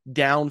depth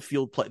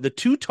downfield play. The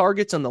 2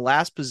 targets on the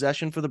last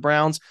possession for the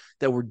Browns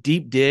that were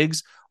deep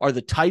digs are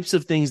the types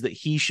of things that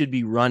he should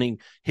be running.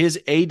 His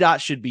ADOT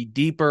should be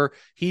deeper.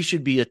 He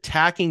should be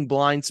attacking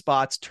blind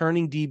spots,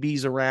 turning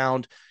DBs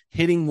around,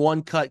 hitting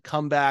one-cut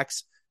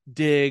comebacks,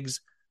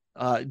 digs,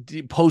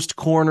 post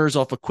corners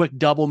off a quick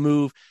double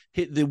move.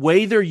 The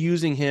way they're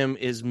using him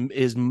is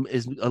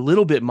a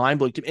little bit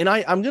mind-blowing to me. And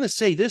I'm going to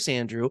say this,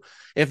 Andrew,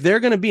 if they're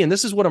going to be, and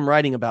this is what I'm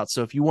writing about,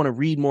 so if you want to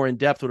read more in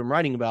depth what I'm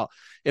writing about,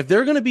 if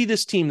they're going to be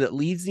this team that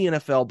leads the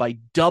NFL by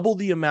double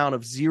the amount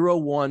of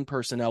 0-1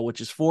 personnel,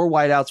 which is 4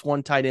 wideouts,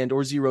 1 tight end,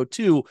 or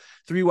 0-2,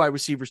 3 wide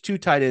receivers, 2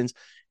 tight ends,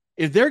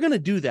 if they're going to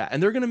do that,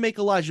 and they're going to make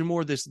Elijah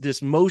Moore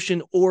this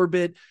motion,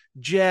 orbit,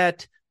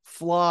 jet,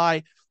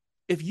 fly,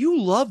 if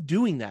you love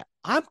doing that,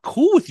 I'm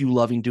cool with you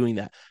loving doing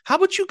that. How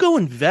about you go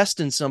invest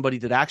in somebody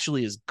that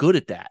actually is good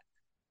at that,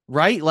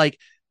 right? Like,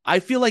 I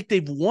feel like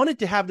they've wanted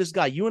to have this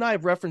guy. You and I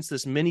have referenced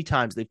this many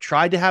times. They've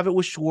tried to have it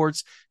with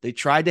Schwartz. They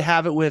tried to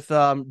have it with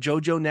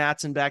JoJo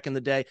Natson back in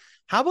the day.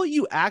 How about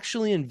you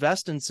actually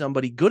invest in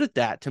somebody good at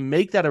that to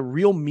make that a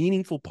real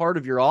meaningful part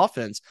of your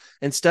offense,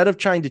 instead of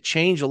trying to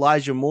change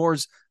Elijah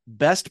Moore's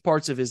best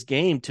parts of his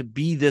game to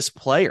be this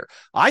player?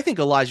 I think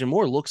Elijah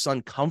Moore looks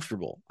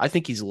uncomfortable. I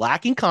think he's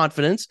lacking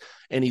confidence,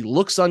 and he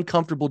looks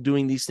uncomfortable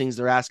doing these things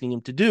they're asking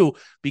him to do,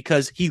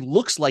 because he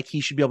looks like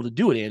he should be able to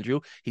do it,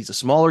 Andrew. He's a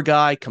smaller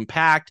guy,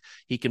 compact,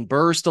 he can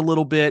burst a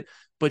little bit,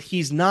 but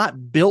he's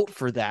not built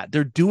for that.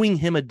 They're doing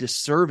him a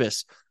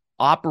disservice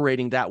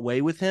operating that way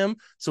with him.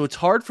 So it's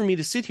hard for me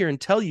to sit here and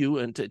tell you,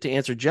 and to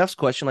answer Jeff's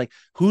question, like,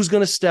 who's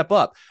going to step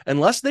up?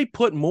 Unless they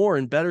put Moore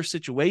in better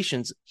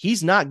situations,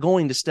 he's not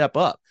going to step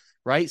up,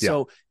 right? Yeah.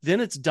 So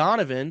then it's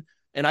Donovan,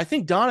 and I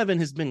think Donovan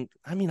has been,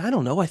 I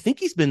don't know, I think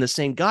he's been the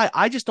same guy.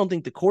 I just don't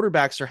think the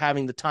quarterbacks are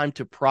having the time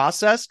to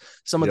process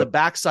some of the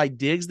backside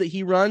digs that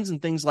he runs and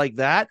things like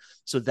that.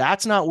 So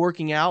that's not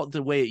working out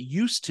the way it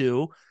used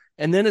to.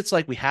 And then it's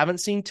like, we haven't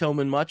seen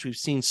Tillman much. We've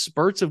seen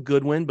spurts of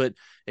Goodwin, but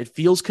it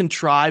feels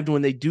contrived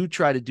when they do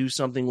try to do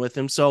something with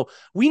him. So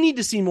we need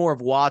to see more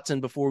of Watson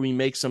before we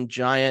make some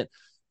giant,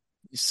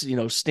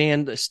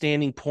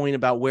 standing point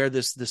about where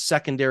the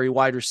secondary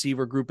wide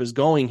receiver group is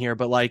going here.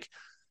 But like,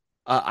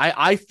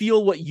 I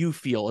feel what you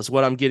feel is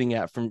what I'm getting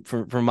at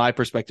from my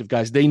perspective,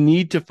 guys. They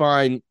need to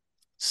find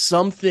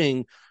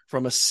something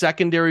from a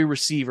secondary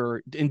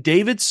receiver, and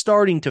David's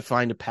starting to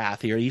find a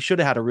path here. He should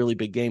have had a really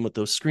big game with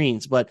those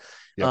screens, but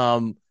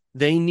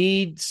they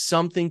need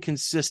something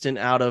consistent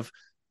out of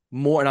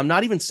more. And I'm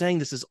not even saying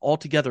this is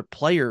altogether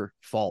player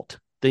fault.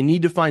 They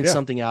need to find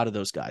something out of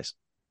those guys.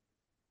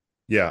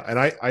 Yeah. And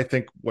I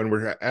think when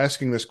we're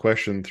asking this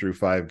question through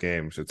 5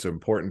 games, it's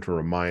important to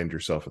remind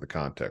yourself of the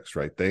context,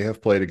 right? They have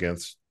played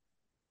against,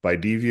 by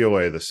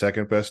DVOA, the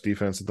 2nd best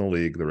defense in the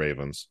league, the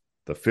Ravens,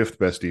 the 5th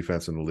best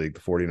defense in the league,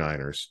 the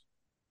 49ers,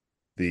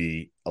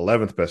 the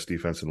 11th best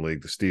defense in the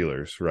league, the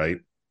Steelers, right?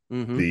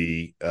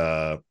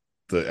 Mm-hmm.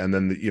 And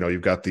then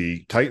you've got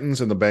the Titans,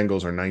 and the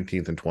Bengals are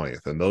 19th and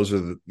 20th. And those are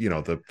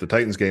the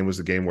Titans game was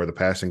the game where the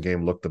passing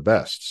game looked the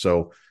best.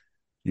 So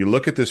you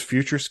look at this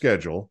future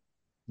schedule,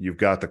 you've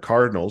got the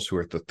Cardinals, who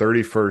are at the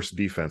 31st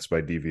defense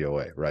by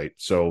DVOA, right?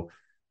 So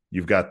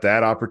you've got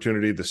that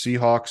opportunity. The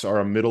Seahawks are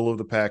a middle of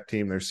the pack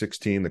team. They're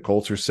 16. The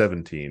Colts are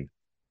 17.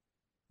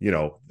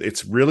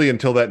 It's really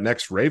until that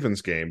next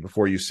Ravens game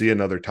before you see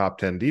another top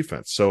 10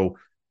 defense. So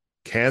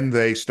can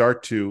they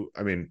start to,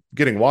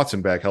 getting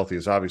Watson back healthy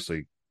is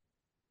obviously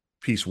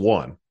piece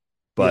 1,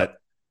 but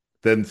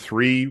then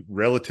 3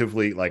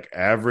 relatively like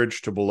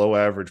average to below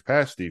average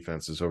pass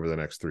defenses over the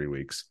next 3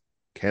 weeks.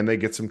 Can they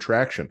get some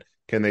traction?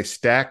 Can they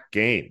stack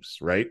games,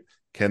 right?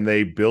 Can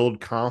they build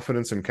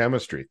confidence and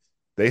chemistry?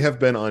 They have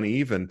been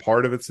uneven.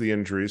 Part of it's the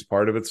injuries.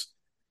 Part of it's,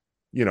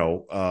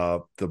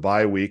 the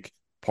bye week.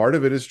 Part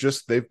of it is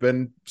just they've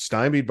been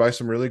stymied by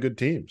some really good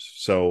teams.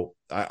 So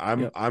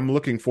I'm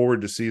looking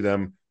forward to see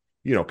them,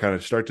 kind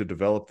of start to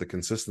develop the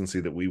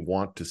consistency that we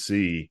want to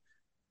see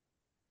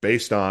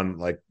based on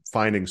like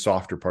finding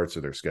softer parts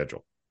of their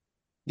schedule.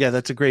 Yeah,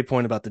 that's a great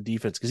point about the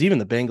defense, because even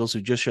the Bengals,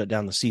 who just shut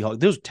down the Seahawks,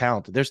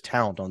 there's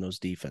talent on those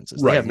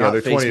defenses. Right. They have Yeah, not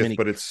they're faced 20th, many.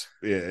 but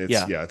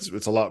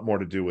it's a lot more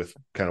to do with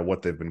kind of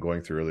what they've been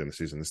going through early in the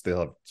season. They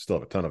still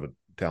have a ton of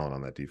talent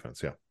on that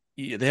defense. Yeah.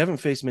 Yeah, they haven't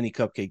faced many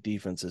cupcake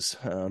defenses.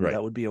 Right.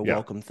 That would be a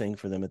welcome thing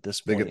for them at this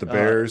point. They get the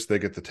Bears, they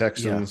get the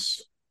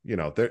Texans,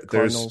 there's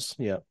Cardinals.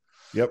 Yeah.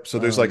 Yep. So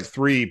there's like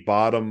 3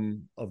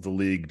 bottom of the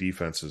league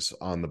defenses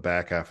on the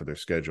back half of their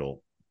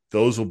schedule.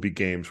 Those will be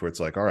games where it's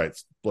like, all right,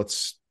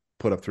 let's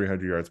put up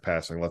 300 yards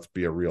passing. Let's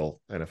be a real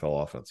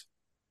NFL offense.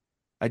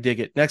 I dig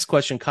it. Next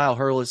question. Kyle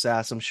Hurlis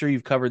asks, I'm sure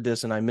you've covered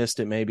this and I missed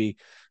it. Maybe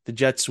the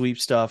jet sweep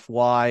stuff.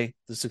 Why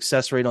the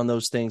success rate on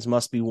those things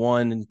must be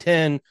 1 in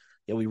 10.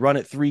 Yeah, we run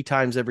it 3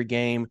 times every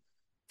game.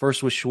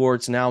 First with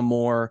Schwartz, now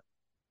more.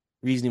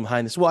 Reasoning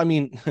behind this. Well, I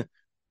mean,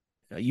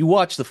 you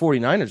watch the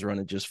 49ers run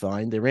it just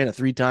fine. They ran it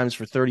 3 times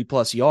for 30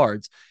 plus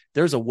yards.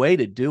 There's a way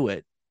to do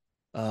it.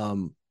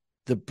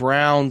 The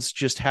Browns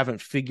just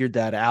haven't figured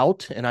that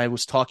out. And I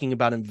was talking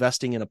about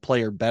investing in a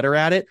player better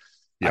at it.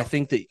 Yeah.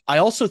 I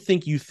also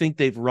think you think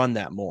they've run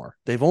that more.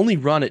 They've only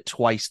run it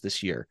twice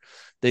this year.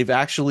 They've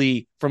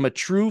actually, from a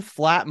true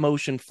flat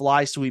motion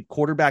fly sweep,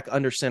 quarterback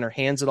under center,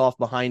 hands it off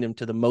behind him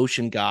to the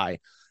motion guy.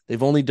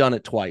 They've only done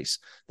it twice.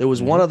 There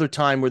was one other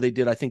time where they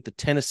did, I think, the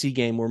Tennessee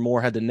game where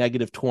Moore had the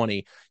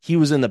 -20. He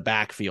was in the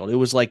backfield. It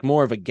was like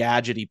more of a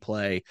gadgety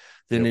play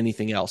than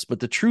anything else. But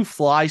the true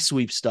fly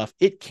sweep stuff,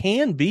 it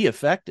can be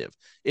effective.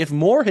 If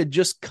Moore had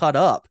just cut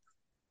up,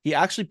 he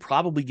actually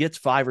probably gets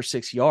 5 or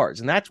 6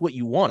 yards. And that's what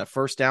you want. A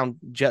first down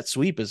jet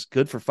sweep is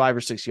good for 5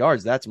 or 6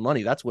 yards. That's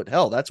money. That's what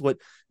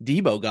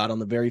Debo got on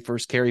the very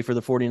first carry for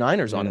the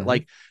 49ers on it.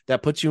 Like,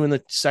 that puts you in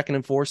the 2nd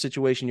and 4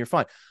 situation. You're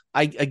fine.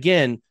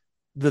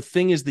 The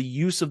thing is the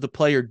use of the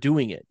player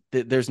doing it.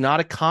 There's not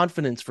a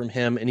confidence from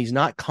him, and he's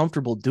not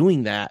comfortable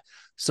doing that.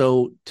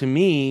 So to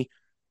me,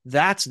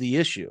 that's the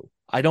issue.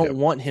 I don't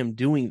want him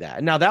doing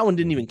that. Now, that one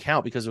didn't even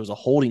count because it was a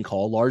holding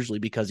call, largely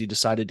because he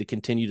decided to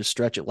continue to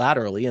stretch it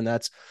laterally. And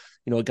that's,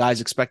 a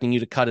guy's expecting you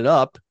to cut it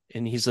up,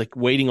 and he's like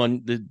waiting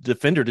on the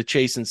defender to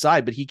chase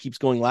inside, but he keeps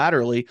going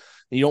laterally,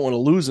 and you don't want to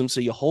lose him, so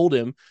you hold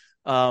him.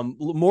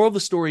 Moral of the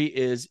story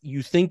is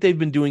you think they've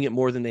been doing it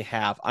more than they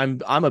have.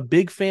 I'm a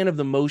big fan of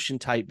the motion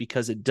type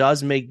because it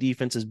does make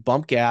defenses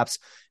bump gaps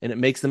and it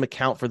makes them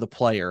account for the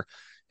player.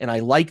 And I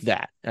like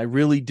that. I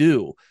really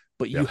do.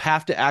 But you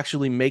have to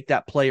actually make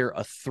that player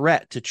a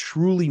threat to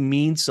truly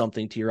mean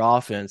something to your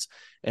offense.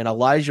 And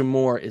Elijah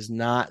Moore is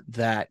not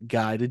that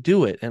guy to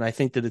do it. And I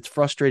think that it's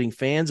frustrating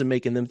fans and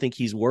making them think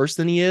he's worse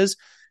than he is.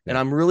 And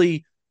I'm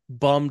really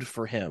bummed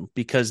for him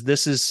because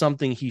this is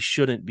something he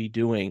shouldn't be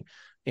doing.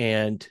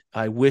 And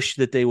I wish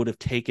that they would have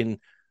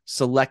taken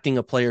selecting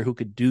a player who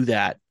could do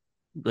that,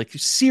 like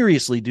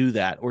seriously do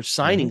that, or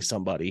signing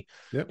somebody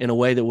in a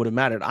way that would have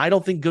mattered. I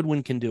don't think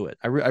Goodwin can do it.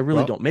 I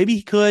really don't. Maybe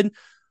he could.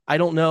 I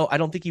don't know. I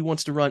don't think he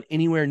wants to run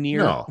anywhere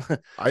near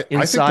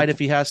inside if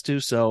he has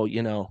to. So,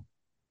 Yeah.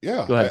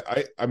 Go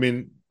ahead. I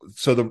mean,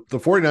 so the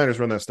 49ers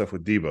run that stuff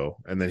with Debo,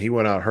 and then he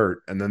went out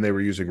hurt, and then they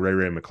were using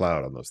Ray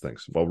McLeod on those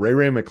things. Well,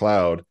 Ray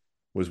McLeod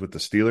was with the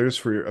Steelers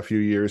for a few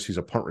years. He's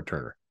a punt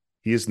returner.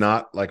 He is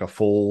not like a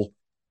full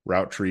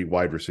route tree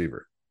wide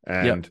receiver.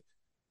 And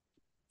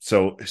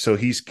so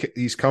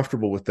he's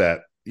comfortable with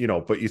that,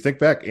 but you think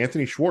back,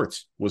 Anthony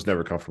Schwartz was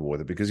never comfortable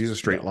with it because he's a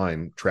straight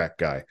line track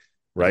guy,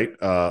 right?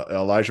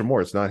 Elijah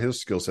Moore, it's not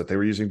his skill set. They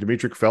were using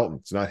Demetric Felton.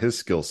 It's not his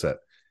skill set.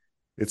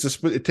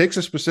 It takes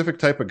a specific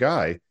type of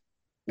guy.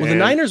 Well, the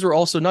Niners were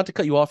also, not to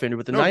cut you off, Andrew,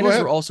 but the Niners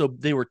were also,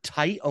 they were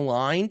tight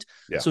aligned.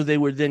 Yeah. So they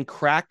were then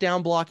crack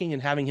down blocking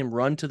and having him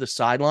run to the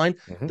sideline.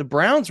 The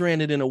Browns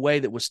ran it in a way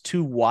that was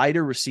 2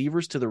 wider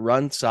receivers to the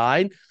run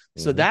side.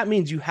 So that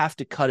means you have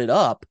to cut it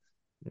up.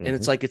 And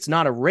it's like, it's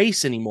not a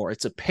race anymore.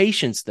 It's a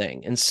patience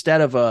thing instead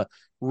of a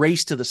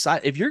race to the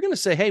side. If you're going to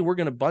say, hey, we're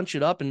going to bunch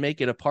it up and make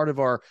it a part of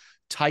our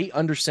tight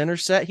under center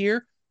set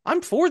here,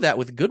 I'm for that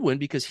with Goodwin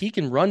because he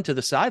can run to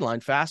the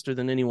sideline faster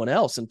than anyone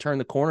else and turn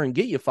the corner and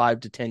get you 5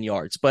 to 10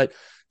 yards. But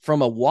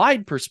from a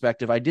wide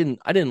perspective, I didn't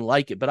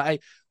like it. But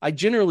I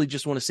generally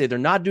just want to say they're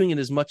not doing it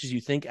as much as you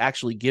think,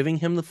 actually giving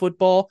him the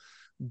football,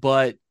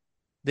 but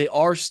they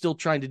are still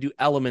trying to do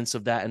elements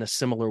of that in a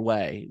similar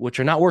way, which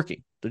are not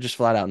working. They're just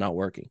flat out not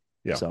working.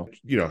 Yeah. So,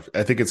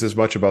 I think it's as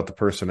much about the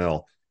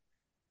personnel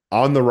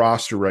on the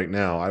roster right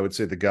now. I would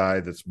say the guy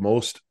that's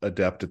most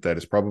adept at that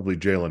is probably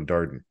Jalen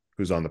Darden,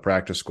 who's on the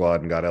practice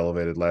squad and got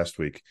elevated last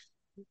week.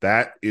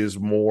 That is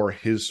more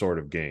his sort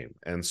of game.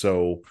 And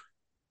so,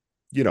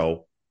 if,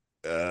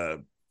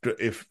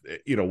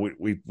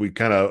 we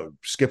kind of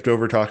skipped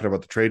over talking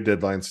about the trade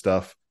deadline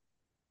stuff.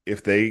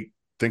 If they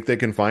think they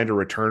can find a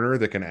returner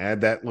that can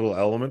add that little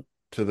element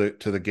to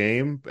the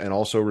game and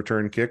also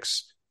return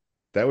kicks,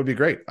 that would be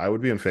great. I would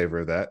be in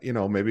favor of that.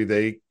 Maybe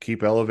they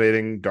keep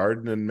elevating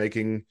Darden and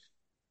making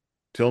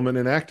Tillman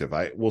inactive.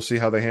 We'll see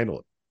how they handle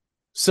it.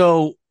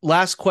 So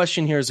last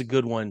question here is a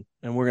good one,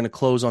 and we're going to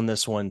close on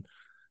this one.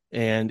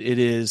 And it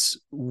is,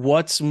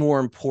 what's more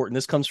important?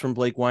 This comes from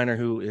Blake Weiner,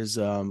 who is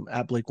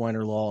at Blake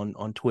Weiner Law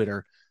on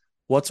Twitter.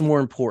 What's more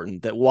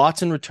important, that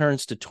Watson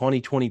returns to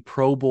 2020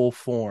 Pro Bowl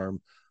form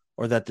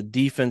or that the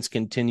defense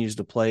continues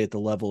to play at the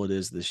level it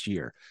is this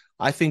year?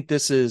 I think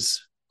this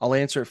is, I'll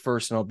answer it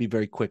first and I'll be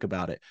very quick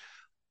about it.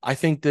 I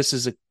think this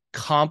is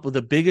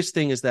the biggest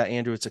thing is that,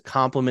 Andrew, it's a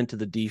compliment to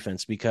the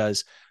defense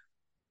because,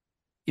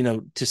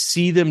 to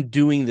see them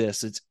doing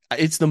this,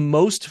 it's the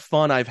most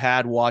fun I've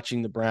had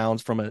watching the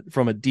Browns from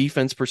a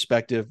defense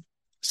perspective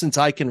since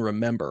I can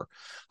remember.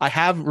 I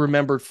have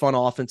remembered fun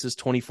offenses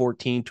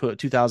 2014 to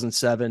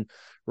 2007,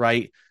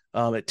 right?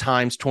 At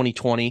times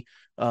 2020.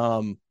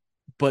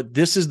 But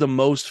this is the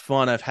most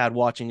fun I've had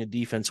watching a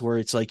defense where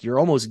it's like you're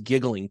almost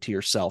giggling to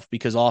yourself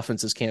because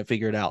offenses can't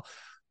figure it out.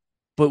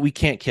 But we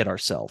can't kid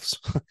ourselves.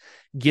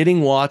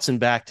 Getting Watson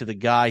back to the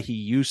guy he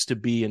used to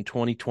be in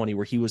 2020,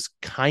 where he was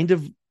kind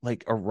of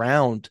like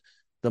around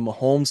the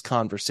Mahomes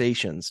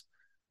conversations,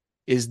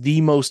 is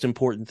the most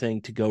important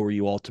thing to go where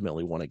you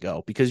ultimately want to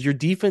go, because your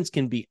defense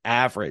can be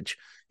average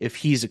if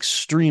he's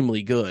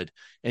extremely good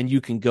and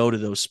you can go to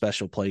those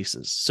special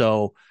places.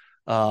 So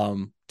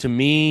to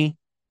me,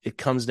 it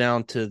comes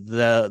down to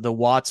the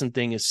Watson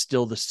thing is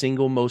still the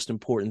single most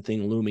important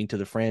thing looming to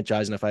the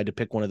franchise. And if I had to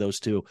pick one of those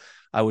two,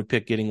 I would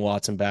pick getting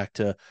Watson back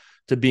to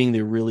being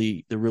the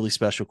really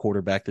special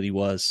quarterback that he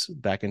was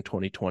back in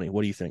 2020.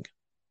 What do you think?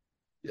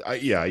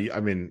 I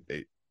mean,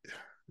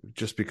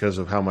 just because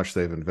of how much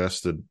they've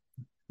invested,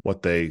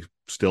 what they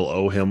still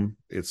owe him,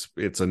 it's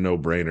a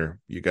no-brainer.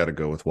 You got to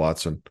go with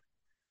Watson.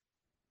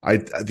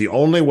 The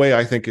only way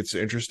I think it's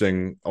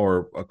interesting,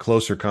 or a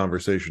closer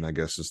conversation, I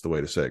guess is the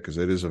way to say it, because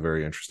it is a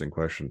very interesting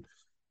question.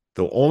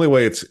 The only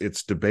way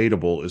it's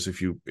debatable is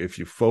if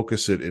you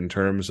focus it in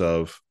terms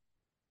of,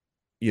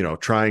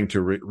 trying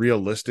to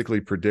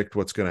realistically predict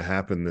what's going to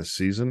happen this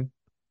season.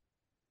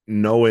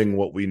 Knowing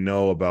what we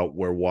know about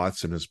where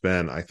Watson has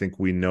been, I think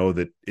we know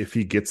that if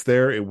he gets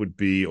there, it would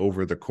be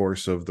over the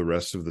course of the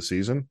rest of the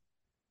season.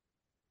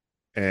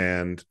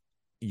 And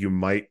you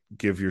might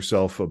give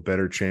yourself a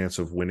better chance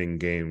of winning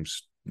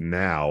games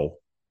now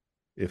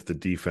if the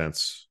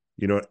defense,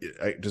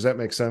 does that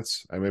make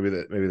sense?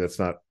 Maybe that's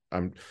not,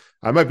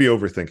 I might be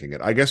overthinking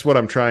it. I guess what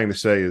I'm trying to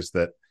say is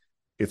that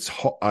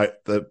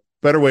the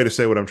better way to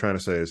say what I'm trying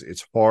to say is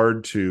it's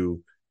hard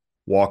to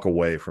walk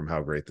away from how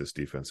great this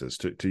defense is.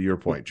 To your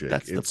point, Jake.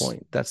 That's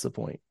the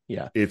point.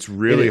 Yeah. It's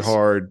really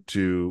hard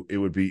to, it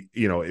would be,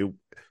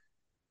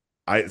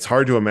 it's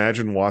hard to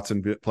imagine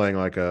Watson playing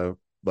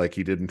like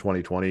he did in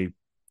 2020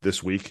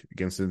 this week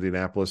against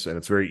Indianapolis. And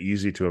it's very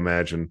easy to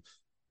imagine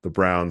the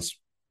Browns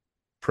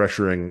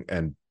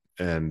pressuring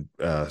and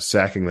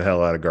sacking the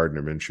hell out of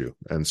Gardner Minshew.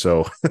 And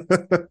so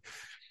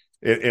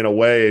in a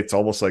way, it's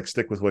almost like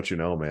stick with what you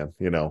know, man.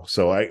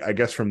 So I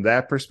guess from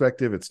that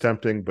perspective, it's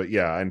tempting. But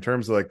yeah, in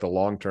terms of like the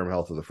long-term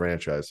health of the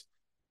franchise,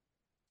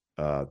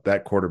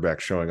 that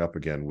quarterback showing up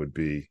again would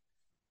be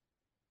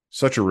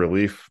such a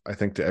relief, I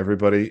think, to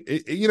everybody.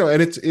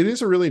 And it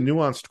is a really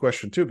nuanced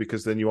question too,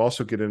 because then you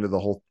also get into the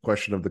whole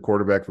question of the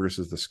quarterback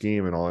versus the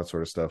scheme and all that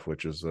sort of stuff,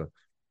 which is a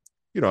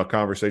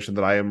conversation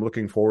that I am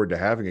looking forward to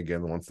having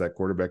again once that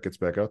quarterback gets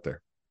back out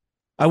there.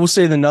 I will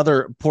say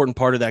another important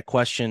part of that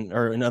question,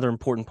 or another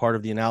important part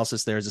of the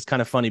analysis there, is it's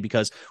kind of funny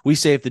because we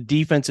say if the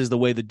defense is the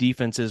way the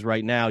defense is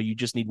right now, you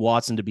just need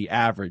Watson to be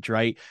average,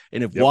 right?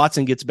 And if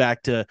Watson gets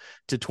back to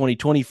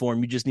 2020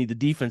 form, you just need the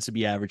defense to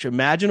be average.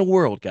 Imagine a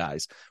world,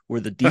 guys, where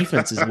the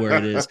defense is where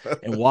it is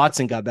and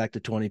Watson got back to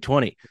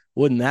 2020.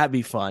 Wouldn't that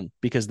be fun?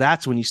 Because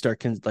that's when you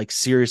start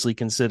seriously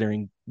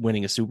considering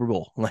winning a Super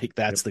Bowl. Like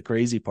that's the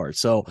crazy part.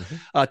 So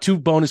two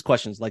bonus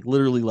questions, like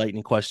literally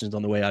lightning questions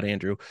on the way out,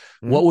 Andrew.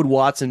 What would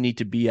Watson need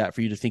to be at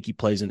for you to think he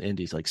plays in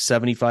Indies? Like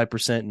 75%,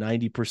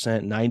 90%,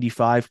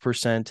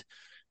 95%?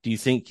 Do you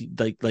think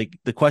like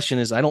the question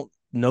is, I don't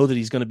know that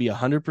he's going to be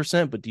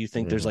 100%, but do you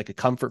think there's like a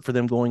comfort for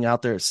them going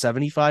out there at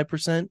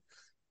 75%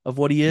 of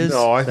what he is?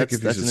 No, I think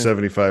if he's at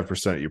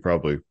 75%, you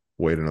probably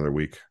wait another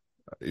week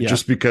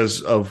just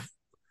because of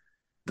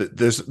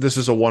this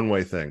is a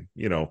one-way thing.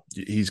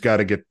 He's got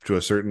to get to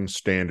a certain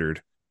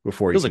standard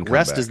before he can come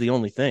rest back. Is the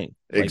only thing.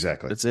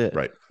 Exactly. That's it.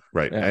 Right.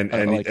 Yeah,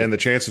 and the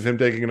chance of him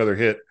taking another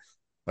hit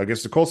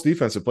against the Colts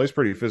defense that plays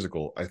pretty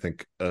physical, I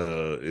think,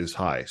 is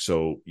high.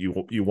 So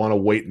you want to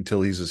wait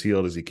until he's as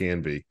healed as he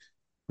can be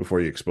before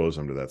you expose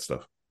him to that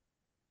stuff.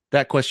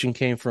 That question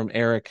came from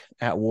Eric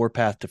at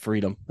Warpath to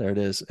Freedom. There it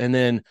is. And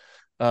then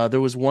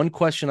there was one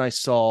question I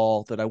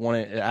saw that I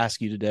want to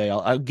ask you today.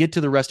 I'll get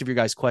to the rest of your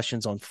guys'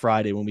 questions on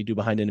Friday when we do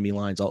Behind Enemy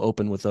Lines. I'll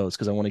open with those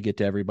because I want to get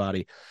to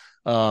everybody.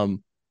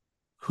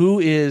 Who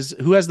has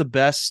the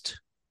best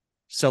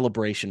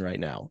celebration right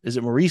now? Is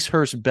it Maurice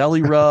Hurst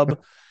belly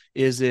rub?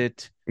 Is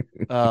it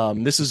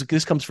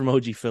this comes from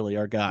OG Philly,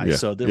 our guy.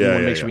 So we want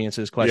to make sure we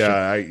answer this question.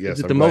 Yes,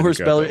 is it the Mo Hurst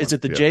belly? Is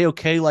it the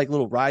JOK like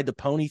little ride the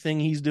pony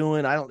thing he's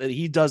doing?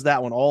 He does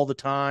that one all the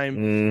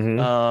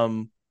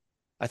time.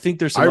 I think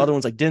there's some other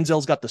ones, like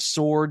Denzel's got the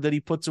sword that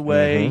he puts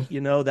away.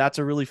 That's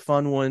a really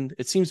fun one.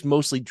 It seems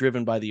mostly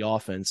driven by the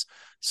offense.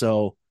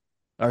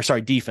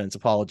 Defense.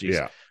 Apologies.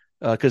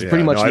 Because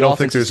pretty much I don't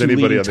think there's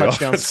anybody on the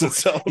offense.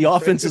 The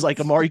offense is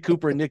like Amari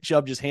Cooper and Nick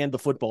Chubb just hand the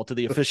football to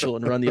the official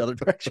and run the other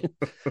direction.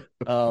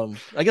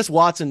 I guess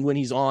Watson, when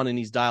he's on and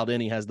he's dialed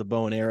in, he has the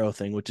bow and arrow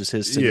thing, which is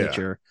his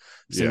signature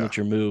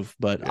move.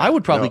 But I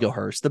would probably go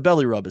Hurst. The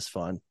belly rub is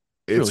fun.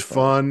 It's really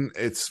fun.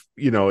 It's,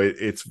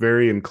 it's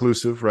very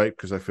inclusive, right?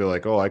 Because I feel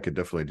like, I could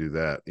definitely do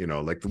that.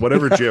 Like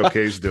whatever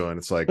JOK's doing,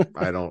 it's like,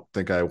 I don't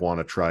think I want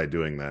to try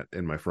doing that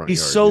in my front yard.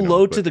 He's so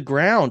low to the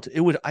ground.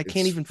 I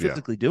can't even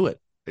physically do it.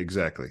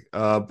 Exactly.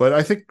 But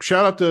I think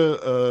shout out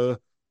to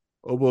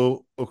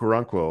Obo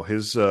Okoronkwo,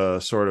 his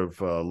sort of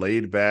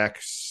laid back,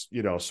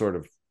 sort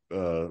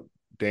of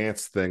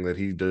dance thing that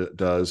he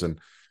does. And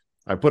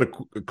I put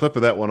a clip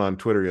of that one on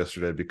Twitter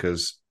yesterday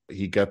because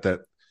he got that,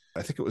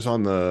 I think it was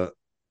on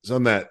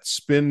that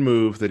spin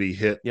move that he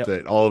hit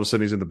that all of a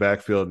sudden he's in the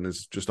backfield and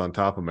is just on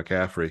top of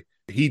McCaffrey.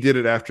 He did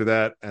it after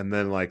that, and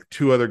then like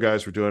two other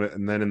guys were doing it,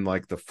 and then in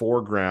like the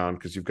foreground,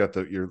 because you've got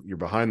you're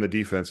behind the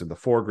defense in the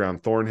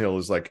foreground, Thornhill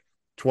is like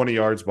 20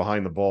 yards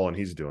behind the ball and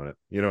he's doing it.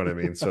 You know what I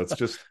mean? So it's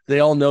just they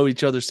all know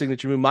each other's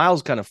signature move.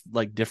 Miles kind of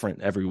like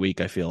different every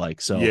week, I feel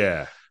like. So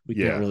we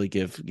can't really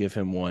give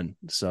him one.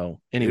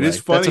 So anyway, it is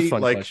funny, that's a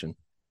fun question.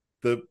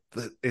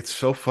 It's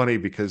so funny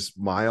because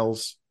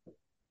Miles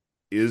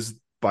is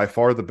by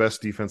far the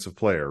best defensive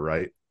player,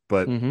 right?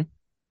 But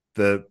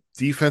the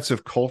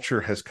defensive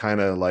culture has kind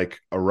of like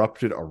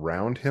erupted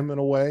around him in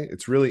a way.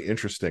 It's really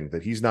interesting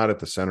that he's not at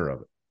the center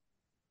of it.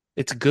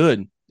 It's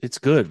good. It's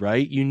good,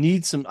 right? You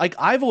need some, like,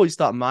 I've always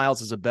thought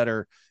Miles is a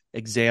better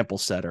example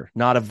setter,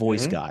 not a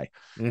voice guy.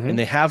 And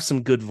they have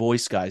some good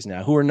voice guys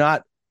now who are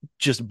not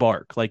just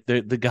bark. Like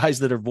the guys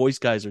that are voice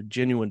guys are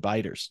genuine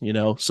biters,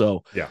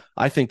 So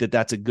I think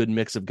that's a good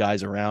mix of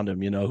guys around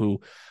him, who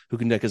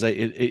can, because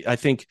I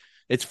think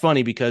it's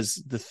funny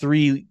because the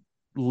three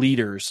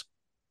leaders,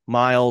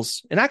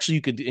 Miles, and actually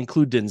you could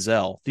include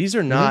Denzel. These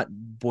are not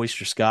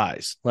boisterous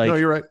guys. Like, no,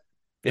 you're right.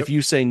 If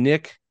you say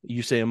Nick,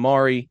 you say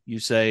Amari, you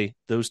say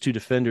those two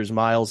defenders,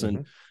 Miles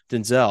and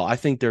Denzel, I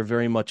think they're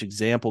very much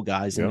example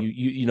guys. And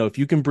you if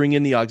you can bring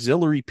in the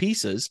auxiliary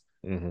pieces,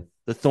 the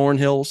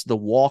Thornhills, the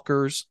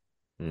Walkers,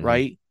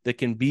 right, that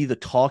can be the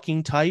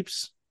talking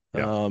types.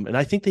 And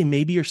I think they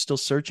maybe are still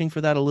searching for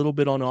that a little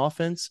bit on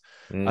offense.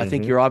 I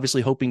think you're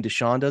obviously hoping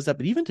Deshaun does that,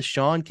 but even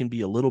Deshaun can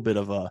be a little bit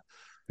of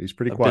he's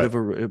pretty quiet,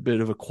 a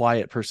bit of a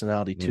quiet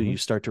personality too. You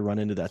start to run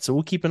into that. So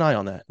we'll keep an eye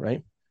on that.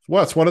 Right.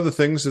 Well, it's one of the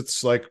things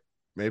that's like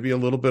maybe a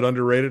little bit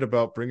underrated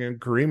about bringing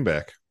Kareem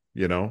back,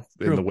 in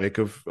the wake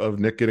of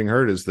Nick getting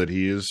hurt, is that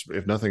he is,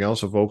 if nothing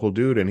else, a vocal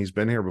dude, and he's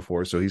been here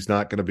before. So he's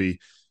not going to be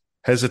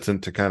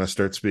hesitant to kind of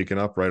start speaking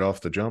up right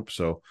off the jump.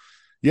 So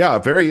yeah,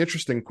 a very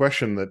interesting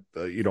question that,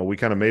 we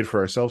kind of made for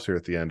ourselves here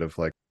at the end of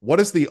like, what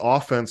does the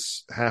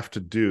offense have to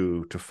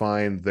do to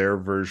find their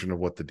version of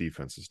what the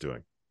defense is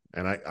doing?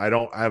 And I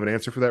don't have an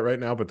answer for that right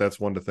now, but that's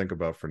one to think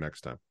about for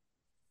next time.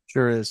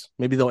 Sure is.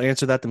 Maybe they'll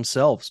answer that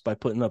themselves by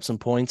putting up some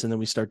points, and then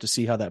we start to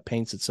see how that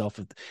paints itself.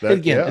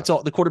 It's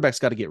all the quarterback's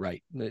got to get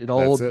right. It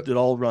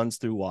all runs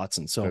through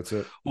Watson. So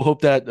we'll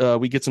hope that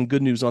we get some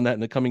good news on that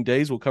in the coming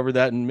days. We'll cover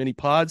that in many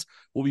pods.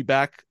 We'll be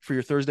back for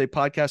your Thursday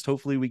podcast.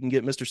 Hopefully we can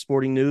get Mr.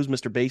 Sporting News,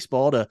 Mr.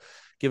 Baseball, to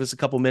give us a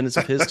couple minutes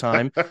of his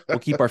time. We'll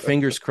keep our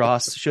fingers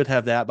crossed. Should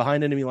have that.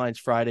 Behind Enemy Lines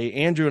Friday.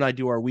 Andrew and I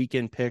do our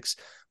weekend picks,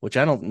 which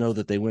I don't know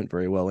that they went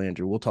very well,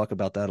 Andrew. We'll talk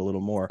about that a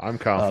little more. I'm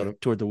confident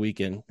toward the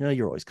weekend.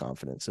 You're always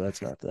confident, so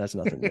that's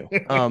nothing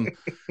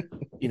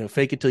new.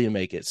 Fake it till you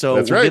make it. So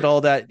we'll get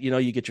all that.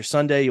 You get your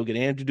Sunday. You'll get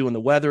Andrew doing the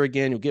weather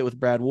again. You'll get with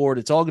Brad Ward.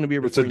 It's all going to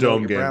be. It's a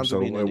dome game, so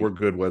we're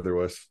good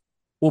weather-wise.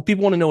 Well,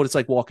 people want to know what it's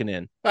like walking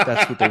in.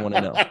 That's what they want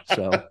to know.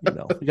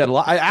 So, we got a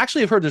lot. I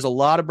actually have heard there's a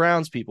lot of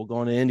Browns people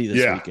going to Indy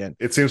this weekend.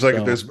 It seems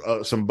like there's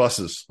some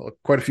buses,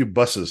 quite a few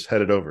buses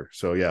headed over.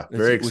 So, yeah,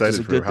 very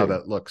excited for how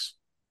that looks.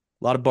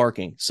 A lot of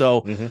barking.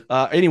 So,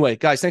 anyway,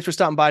 guys, thanks for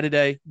stopping by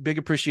today. Big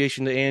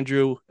appreciation to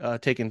Andrew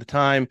taking the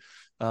time.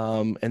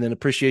 And then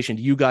appreciation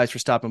to you guys for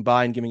stopping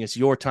by and giving us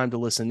your time to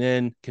listen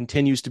in.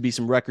 Continues to be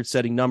some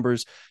record-setting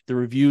numbers. The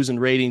reviews and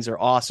ratings are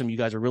awesome. You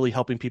guys are really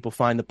helping people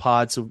find the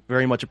pod, so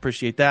very much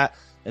appreciate that.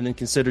 And then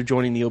consider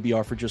joining the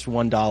OBR for just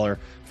 $1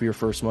 for your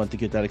first month to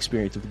get that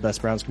experience with the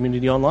best Browns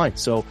community online.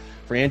 So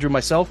for Andrew and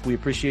myself, we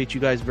appreciate you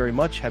guys very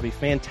much. Have a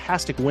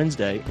fantastic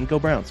Wednesday, and go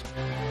Browns.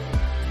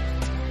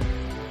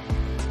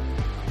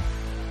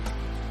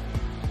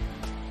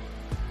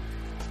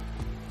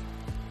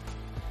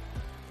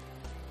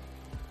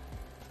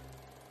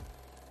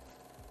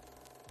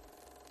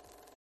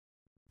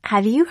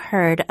 Have you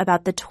heard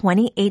about the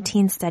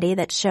 2018 study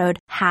that showed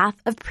half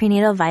of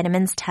prenatal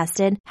vitamins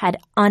tested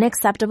had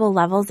unacceptable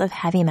levels of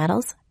heavy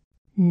metals?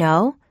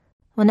 No?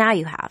 Well, now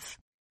you have.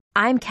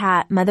 I'm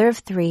Kat, mother of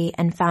 3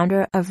 and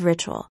founder of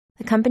Ritual,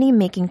 the company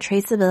making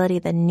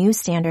traceability the new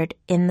standard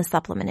in the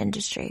supplement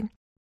industry.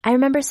 I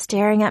remember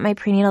staring at my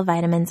prenatal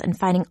vitamins and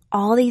finding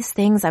all these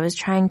things I was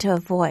trying to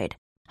avoid.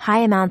 High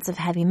amounts of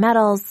heavy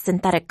metals,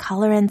 synthetic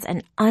colorants,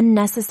 and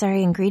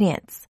unnecessary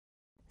ingredients.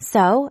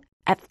 So,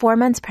 at 4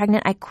 months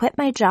pregnant, I quit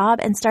my job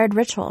and started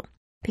Ritual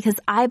because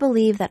I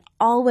believe that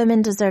all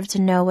women deserve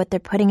to know what they're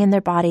putting in their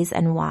bodies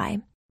and why.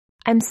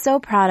 I'm so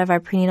proud of our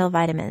prenatal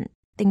vitamin.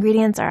 The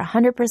ingredients are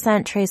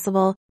 100%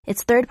 traceable,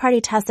 it's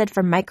third-party tested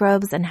for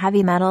microbes and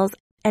heavy metals,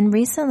 and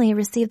recently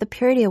received the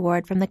Purity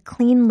Award from the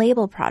Clean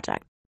Label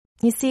Project.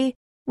 You see,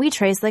 we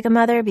trace like a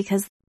mother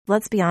because,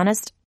 let's be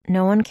honest,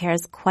 no one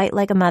cares quite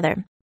like a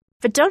mother.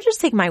 But don't just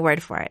take my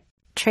word for it.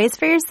 Trace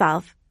for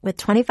yourself with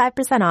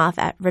 25% off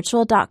at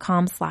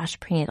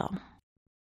ritual.com/prenatal.